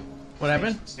dark? What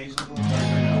happened? Station's a little dark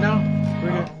right now. No,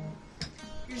 we're good.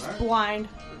 You're just blind.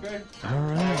 Okay. All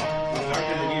right.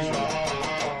 Darker than usual.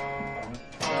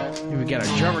 Here we got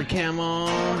our drummer cam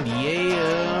on.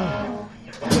 Yeah.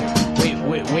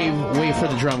 Wait for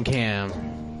the drum cam.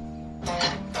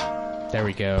 There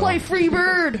we go. Play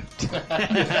Freebird!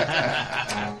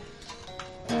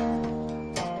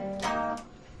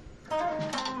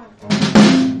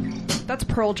 That's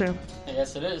Pearl Jam.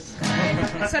 Yes, it is.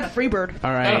 I said Freebird.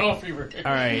 All right. I don't know Freebird.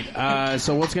 All right.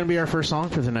 So what's going to be our first song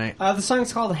for tonight? The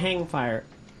song's called Hang Fire.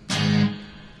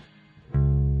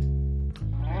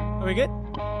 Are we good?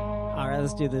 All right,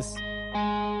 let's do this.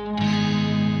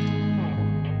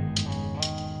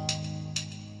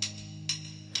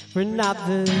 We're not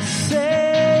the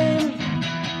same,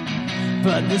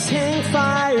 but this hang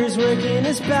fire's working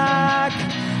us back,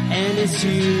 and it's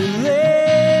too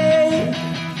late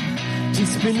to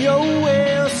spin your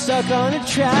wheel stuck on a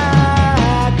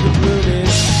track. The blooming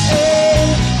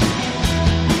age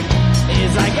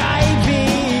is like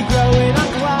ivy growing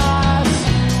on glass.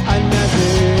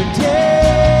 Another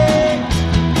day,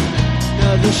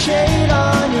 another shade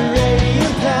on your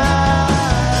radiant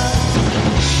path.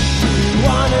 Do you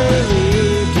wanna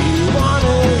leave? Do you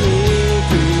wanna leave?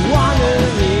 Do you wanna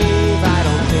leave? I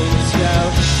don't think so.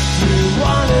 Do you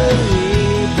wanna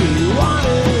leave? Do you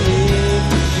wanna leave?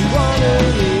 Do you wanna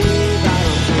leave? I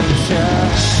don't think so.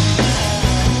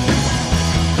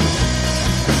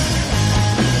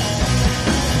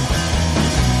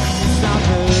 It's not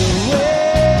the way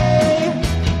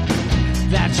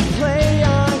that you play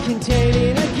on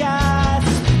containing a gas,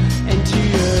 and to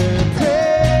your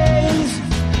praise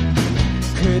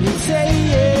couldn't say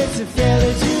it's a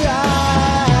failure to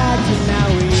act, and now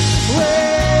we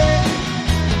wait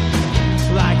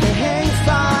like a hang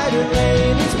fighter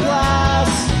laying its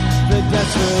blast. The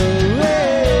dust will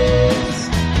raise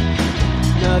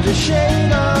another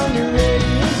shade on your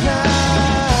radiant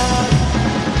path.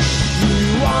 Do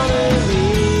you wanna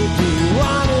leave? Do you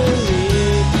wanna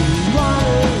leave? Do you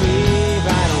wanna leave?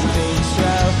 I don't think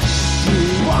so. Do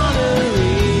you wanna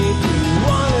leave? Do you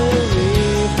wanna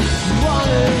leave? Do you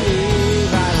wanna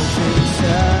leave? I don't think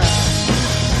so.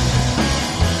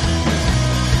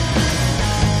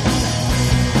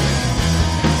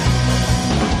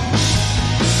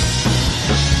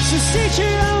 So state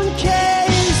your own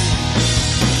case,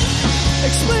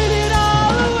 explain it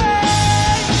all away.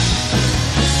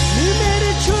 You made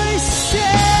a choice to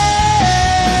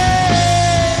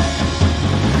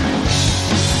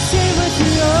stay with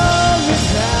your own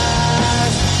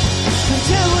past,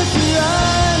 content with your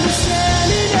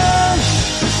understanding of.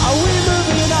 Are we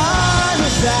moving on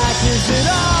or back? Is it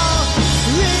all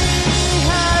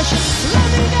rehash? Let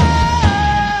me know.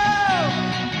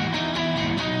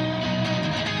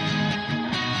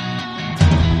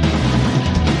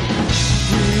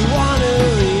 Do you wanna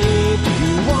leave? Do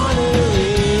you wanna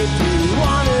leave? Do you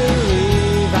wanna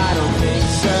leave? I don't think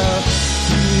so.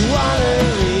 Do you wanna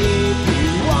leave? Do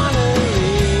you wanna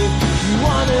leave? Do you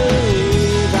wanna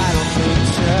leave? I don't think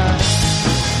so.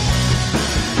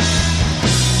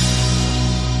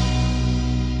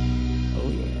 Oh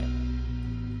yeah.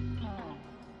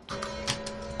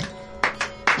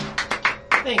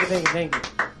 Thank you, thank you, thank you.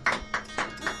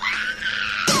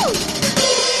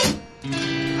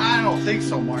 I don't think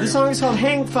so, Mario. This song is called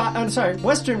Hang Fire. I'm sorry,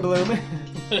 Western Bloom.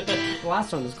 The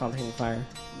last one was called Hang Fire.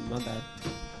 My bad.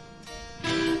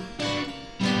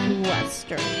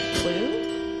 Western Blue.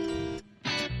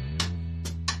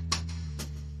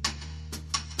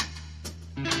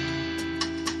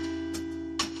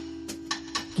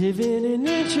 Given an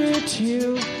inch or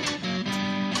two,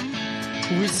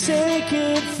 we take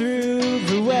it through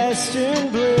the Western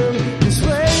Bloom. This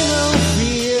way, no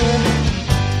fear.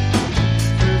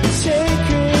 For the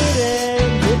sacred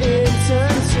and the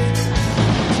insincere.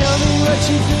 Tell me what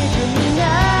you think of me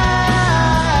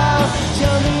now.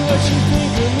 Tell me what you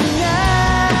think of me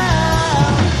now.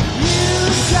 You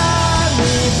got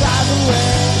me by the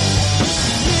way.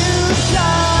 You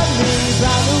got me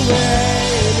by the way.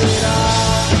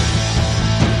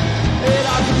 It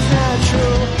all comes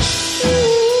natural.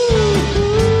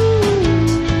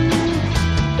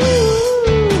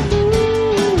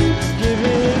 Give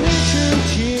it an inch or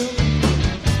two.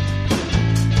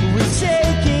 We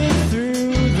take it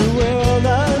through the world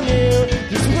anew.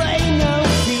 Display no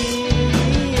fear.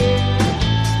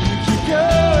 You keep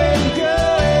going,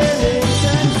 going, it's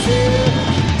unfair.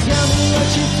 Tell me what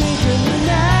you think of me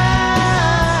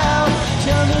now.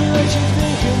 Tell me what you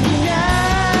think of me now.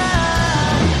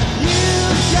 You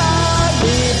got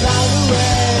me by the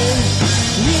way.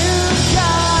 You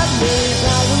got me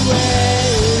by the way.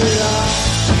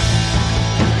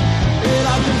 It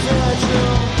all comes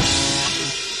natural.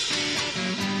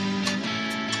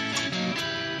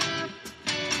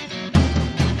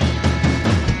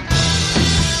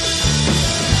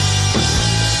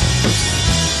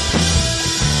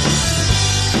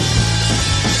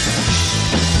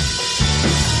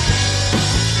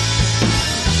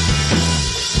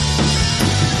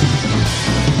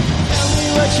 Tell me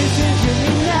what you think of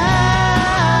me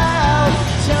now.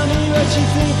 Tell me what Don't you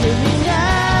think of me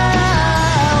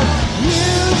now?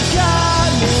 You've got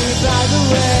me by the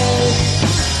way.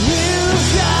 You've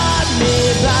got me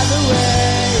by the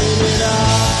way. It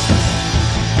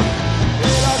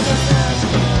all just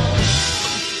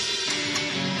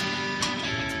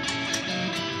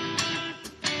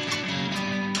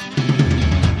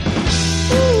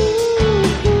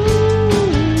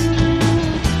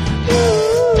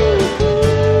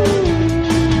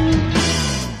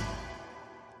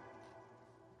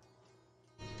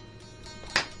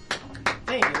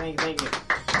Thank you.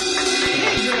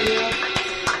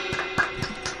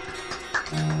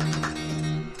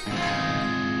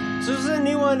 So this is a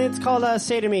new one. It's called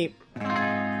Say to Me.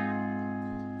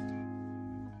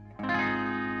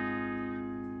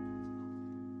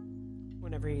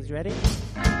 Whenever he's ready.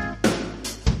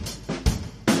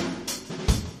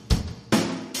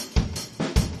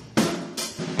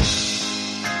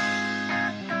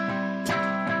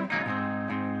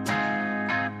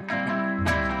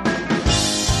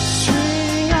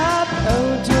 String up, oh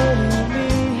dirty me,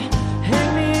 hang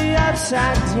me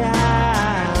upside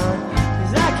down,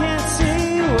 'cause I can't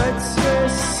see what's your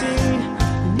seed,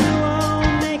 and you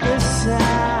won't make a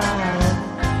sound.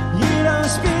 You don't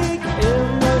speak,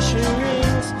 emotion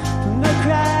rings from the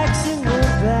cracks in the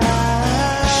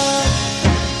back.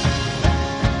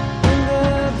 In the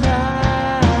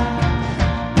back.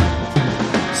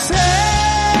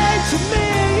 Say to me,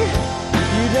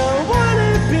 you don't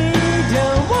wanna be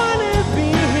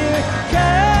here.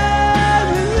 Can't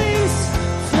release,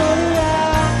 float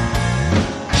around.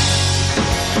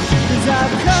 'Cause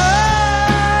I've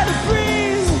caught a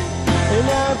breeze, and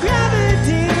now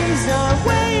gravity's not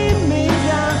weighing me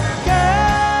down.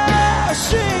 Girl,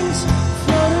 strings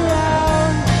float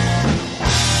around.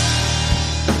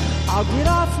 I'll get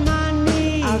off my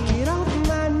knees,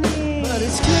 but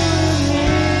it's killing me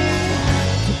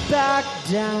to back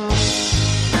down.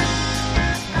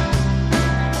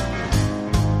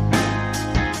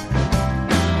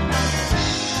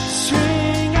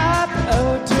 String up,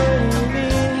 oh dirty me,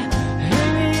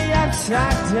 hang me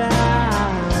upside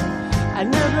down. I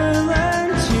never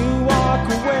learned to walk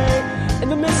away, and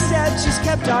the missteps just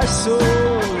kept our soul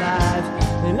alive.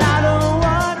 And I don't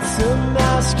want some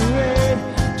masquerade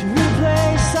to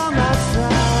replace all my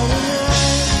Friday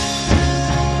night.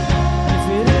 If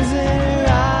it isn't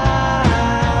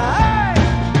right,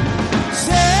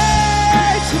 say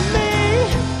to me,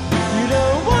 you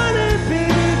don't wanna be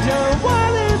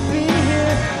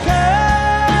here.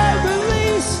 Can't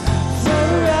release, float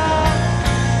around.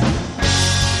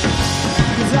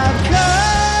 'Cause I've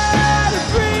caught a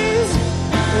breeze,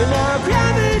 and now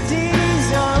gravity's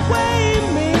not weighing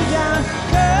me down.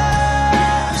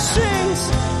 Curve strings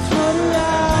float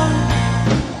around.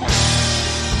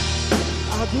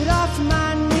 I'll get off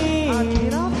my knees,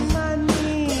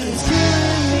 but it's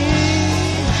killing me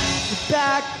to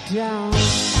back down.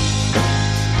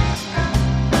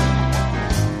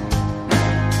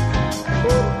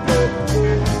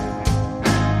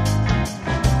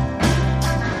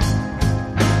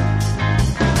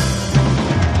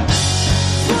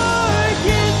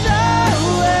 Forget the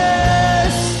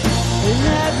West and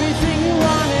everything you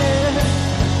wanted.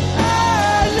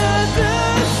 Another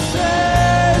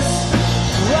stress.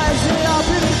 Why is it all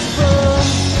predictable?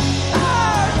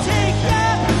 I'll take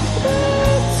that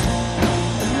route.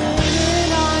 I'm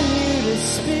waiting on you to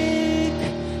speak.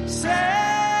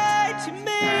 Say to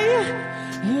me,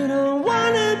 you don't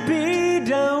wanna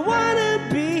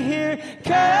be here.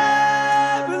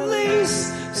 Can't release,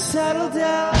 settle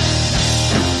down.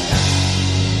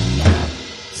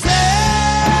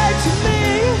 Say to me,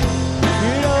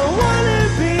 you don't wanna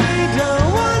be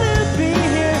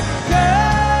here.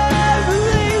 Can't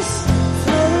release,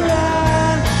 float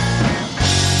around.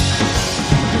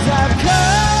 'Cause I've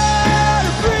caught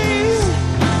a breeze,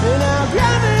 and now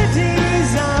gravity's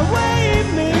not weighing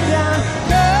me down.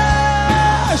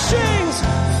 Girl, strings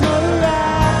float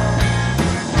around.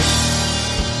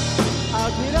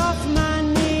 I'll get off my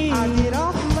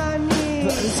knees,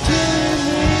 but it's killing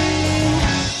me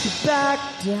to back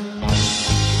down.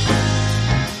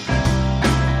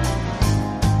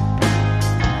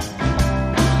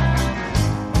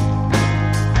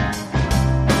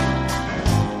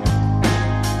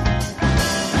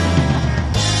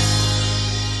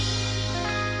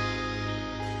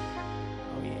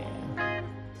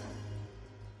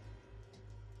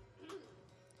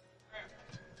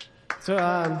 So,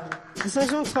 this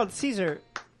next one's called Caesar.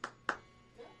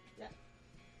 You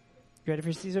ready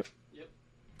for Caesar?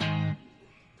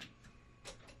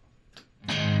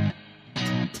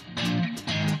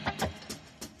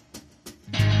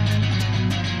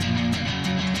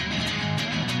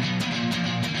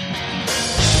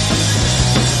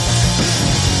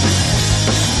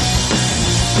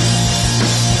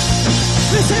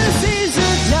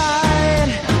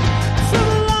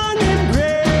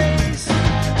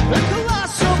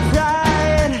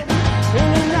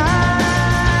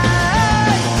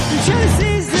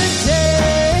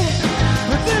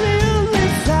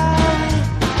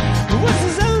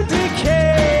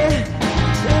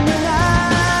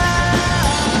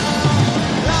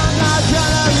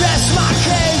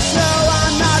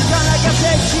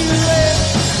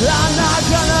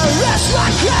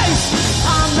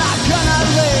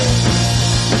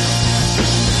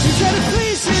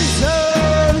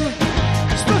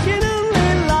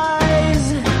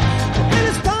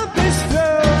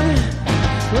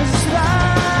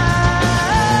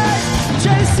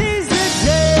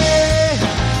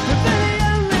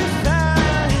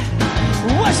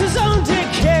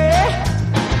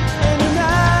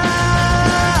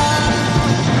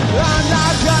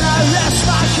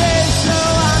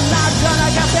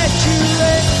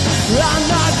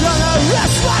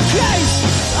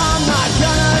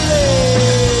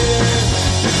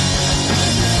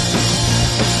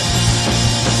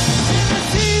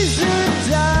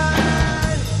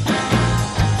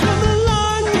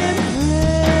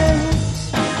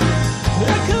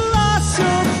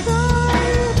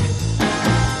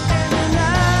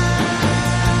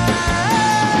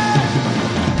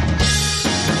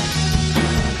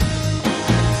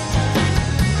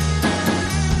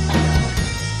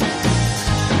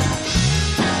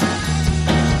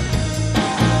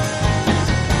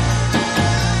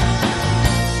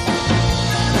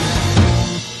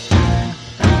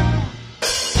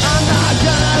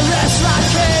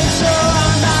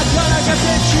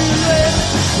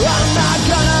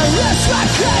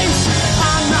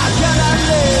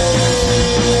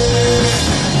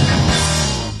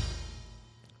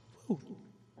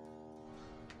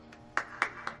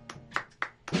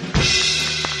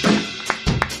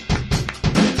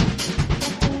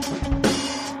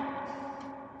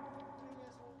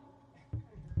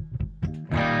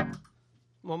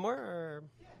 one more? Or?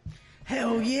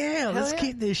 Hell yeah! Let's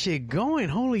keep this shit going.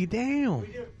 Holy damn!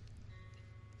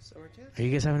 Are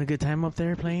you guys having a good time up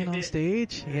there playing on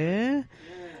stage? Yeah?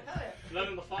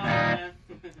 Loving the fun, man.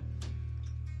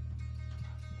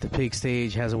 The pig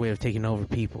stage has a way of taking over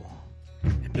people.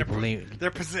 And people they're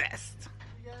possessed.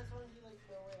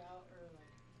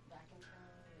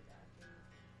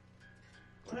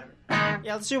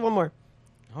 Yeah, let's do one more.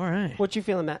 All right. What you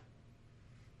feeling, Matt?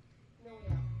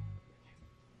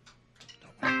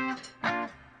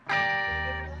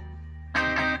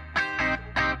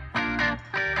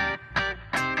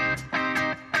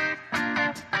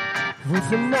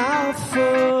 With a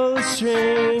mouthful of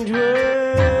strange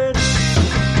words,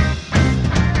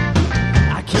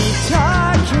 I keep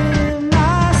talking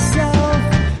myself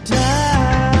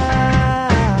down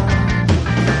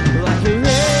like a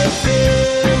wraith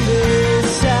in the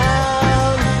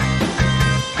sound.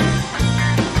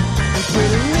 If we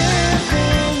live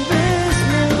in this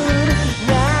mood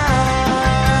now,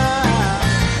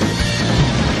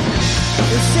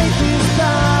 the safest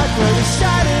spot where we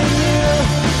started new.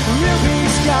 We'll be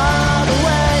scarred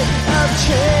away of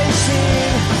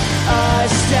chasing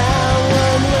us down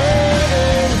one way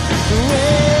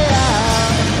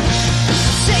out.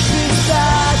 Take this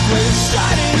back where we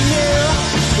started new.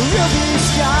 We'll be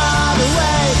scarred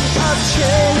away of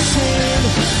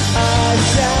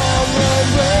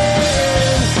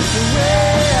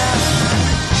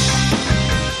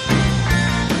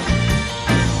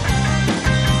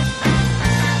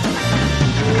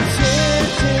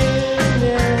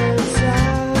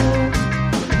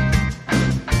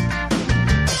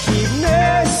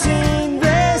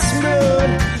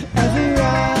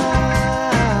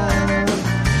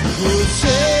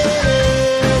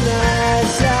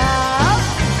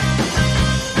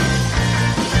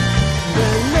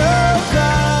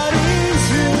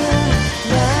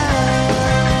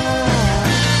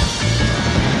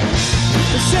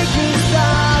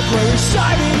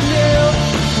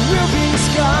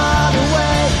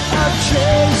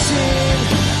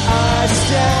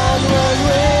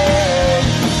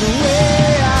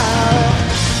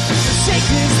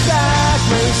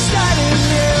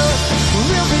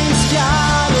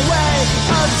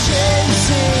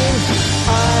chasing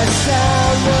us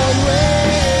down one way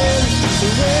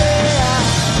out.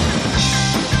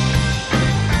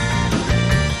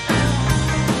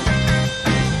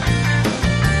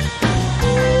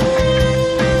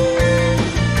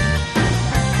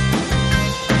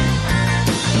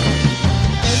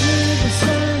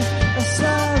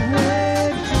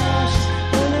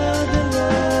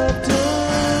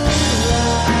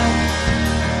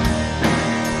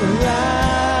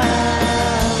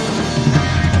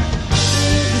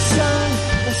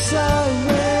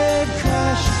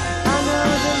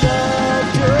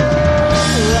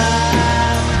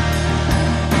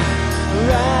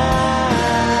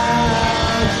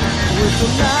 A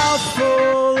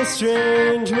mouthful of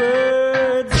strange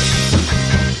words,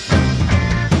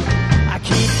 I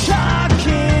keep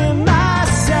talking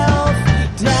myself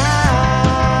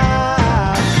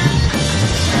down.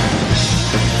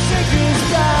 Take us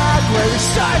back where we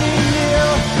started new.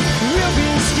 We'll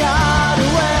be scarred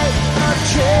away of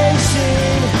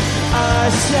chasing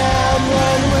us down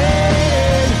one way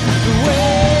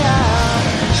out.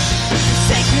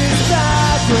 Take us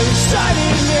back where we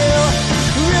started new.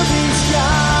 We'll be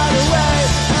scarred away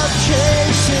of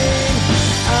chasing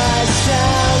us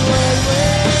down one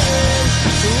way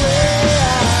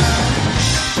out.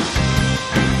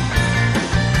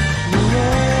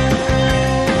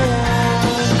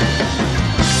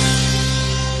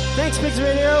 Thanks, Pigs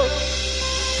Radio.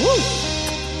 Woo!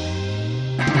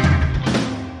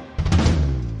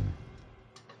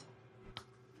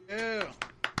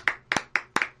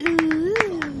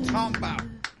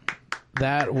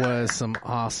 That was some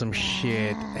awesome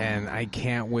shit, and I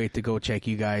can't wait to go check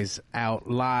you guys out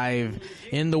live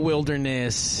in the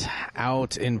wilderness,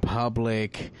 out in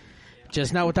public.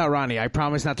 Just not without Ronnie. I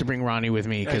promise not to bring Ronnie with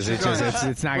me because it's not going to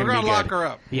be good. We're gonna lock her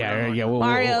up. Yeah, yeah.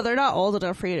 Mario, they're not old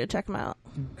enough for you to check them out.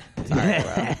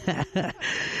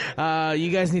 You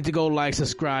guys need to go like,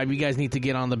 subscribe. You guys need to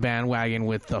get on the bandwagon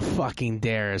with the fucking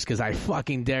dares because I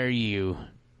fucking dare you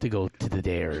to go to the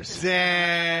dares.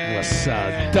 Damn. What's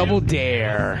up? Double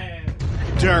dare.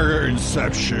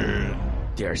 Dareception.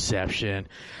 Dareception.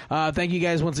 Thank you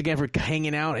guys once again for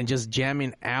hanging out and just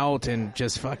jamming out and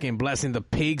just fucking blessing the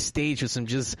pig stage with some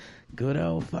just good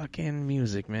old fucking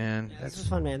music, man. This was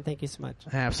fun, man. Thank you so much.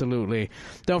 Absolutely.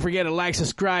 Don't forget to like,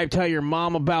 subscribe, tell your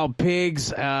mom about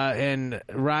pigs. And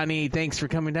Ronnie, thanks for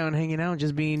coming down and hanging out and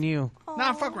just being you.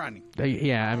 Nah, fuck Ronnie.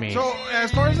 Yeah, I mean. So,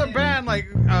 as far as the band, like,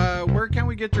 where can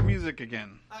we get your music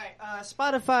again?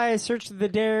 Spotify, search The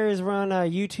Dares. We're on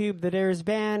YouTube, The Dares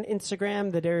Band.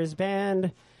 Instagram, The Dares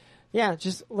Band. Yeah,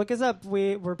 just look us up.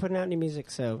 We're putting out new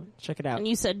music, so check it out. And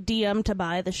you said DM to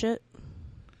buy the shit?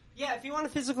 Yeah, if you want a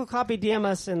physical copy, DM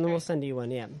us and we'll send you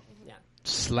one, yeah.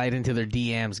 Slide into their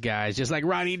DMs, guys, just like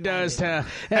Ronnie does to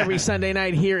every Sunday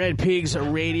night here at Pigs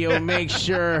Radio. Make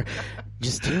sure,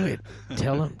 just do it.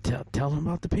 Tell them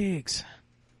about the pigs.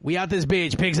 We out this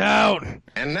bitch. Pigs out.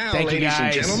 And now, thank ladies you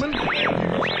guys. and gentlemen. All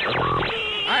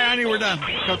right, Andy, we're done.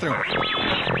 Go through.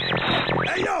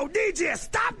 Hey, yo, DJ,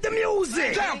 stop the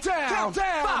music. Countdown.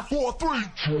 5, 4, 3,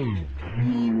 2.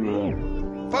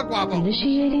 Fuck Wappo.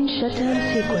 Initiating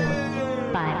shutdown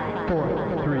sequence. 5, 4,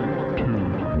 3, 2.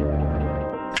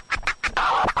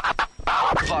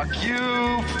 Fuck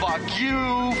you. Fuck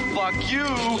you. Fuck you.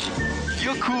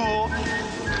 You're cool.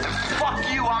 Fuck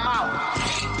you. I'm out.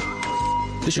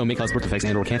 This show may cause birth defects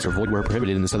and or cancer. Void where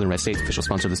prohibited in the Southern United States. Official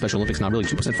sponsor of the Special Olympics. Not really.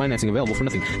 2% financing available for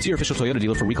nothing. See your official Toyota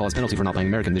dealer for recall as penalty for not buying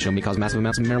American. This show may cause massive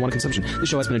amounts of marijuana consumption. This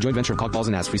show has been a joint venture of cock balls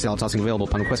and ass. Free salad tossing available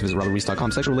upon request. Visit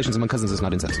robertreese.com. Sexual relations among cousins is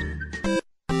not incest.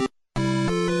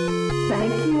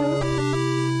 Thank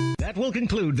you. That will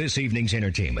conclude this evening's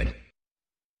entertainment.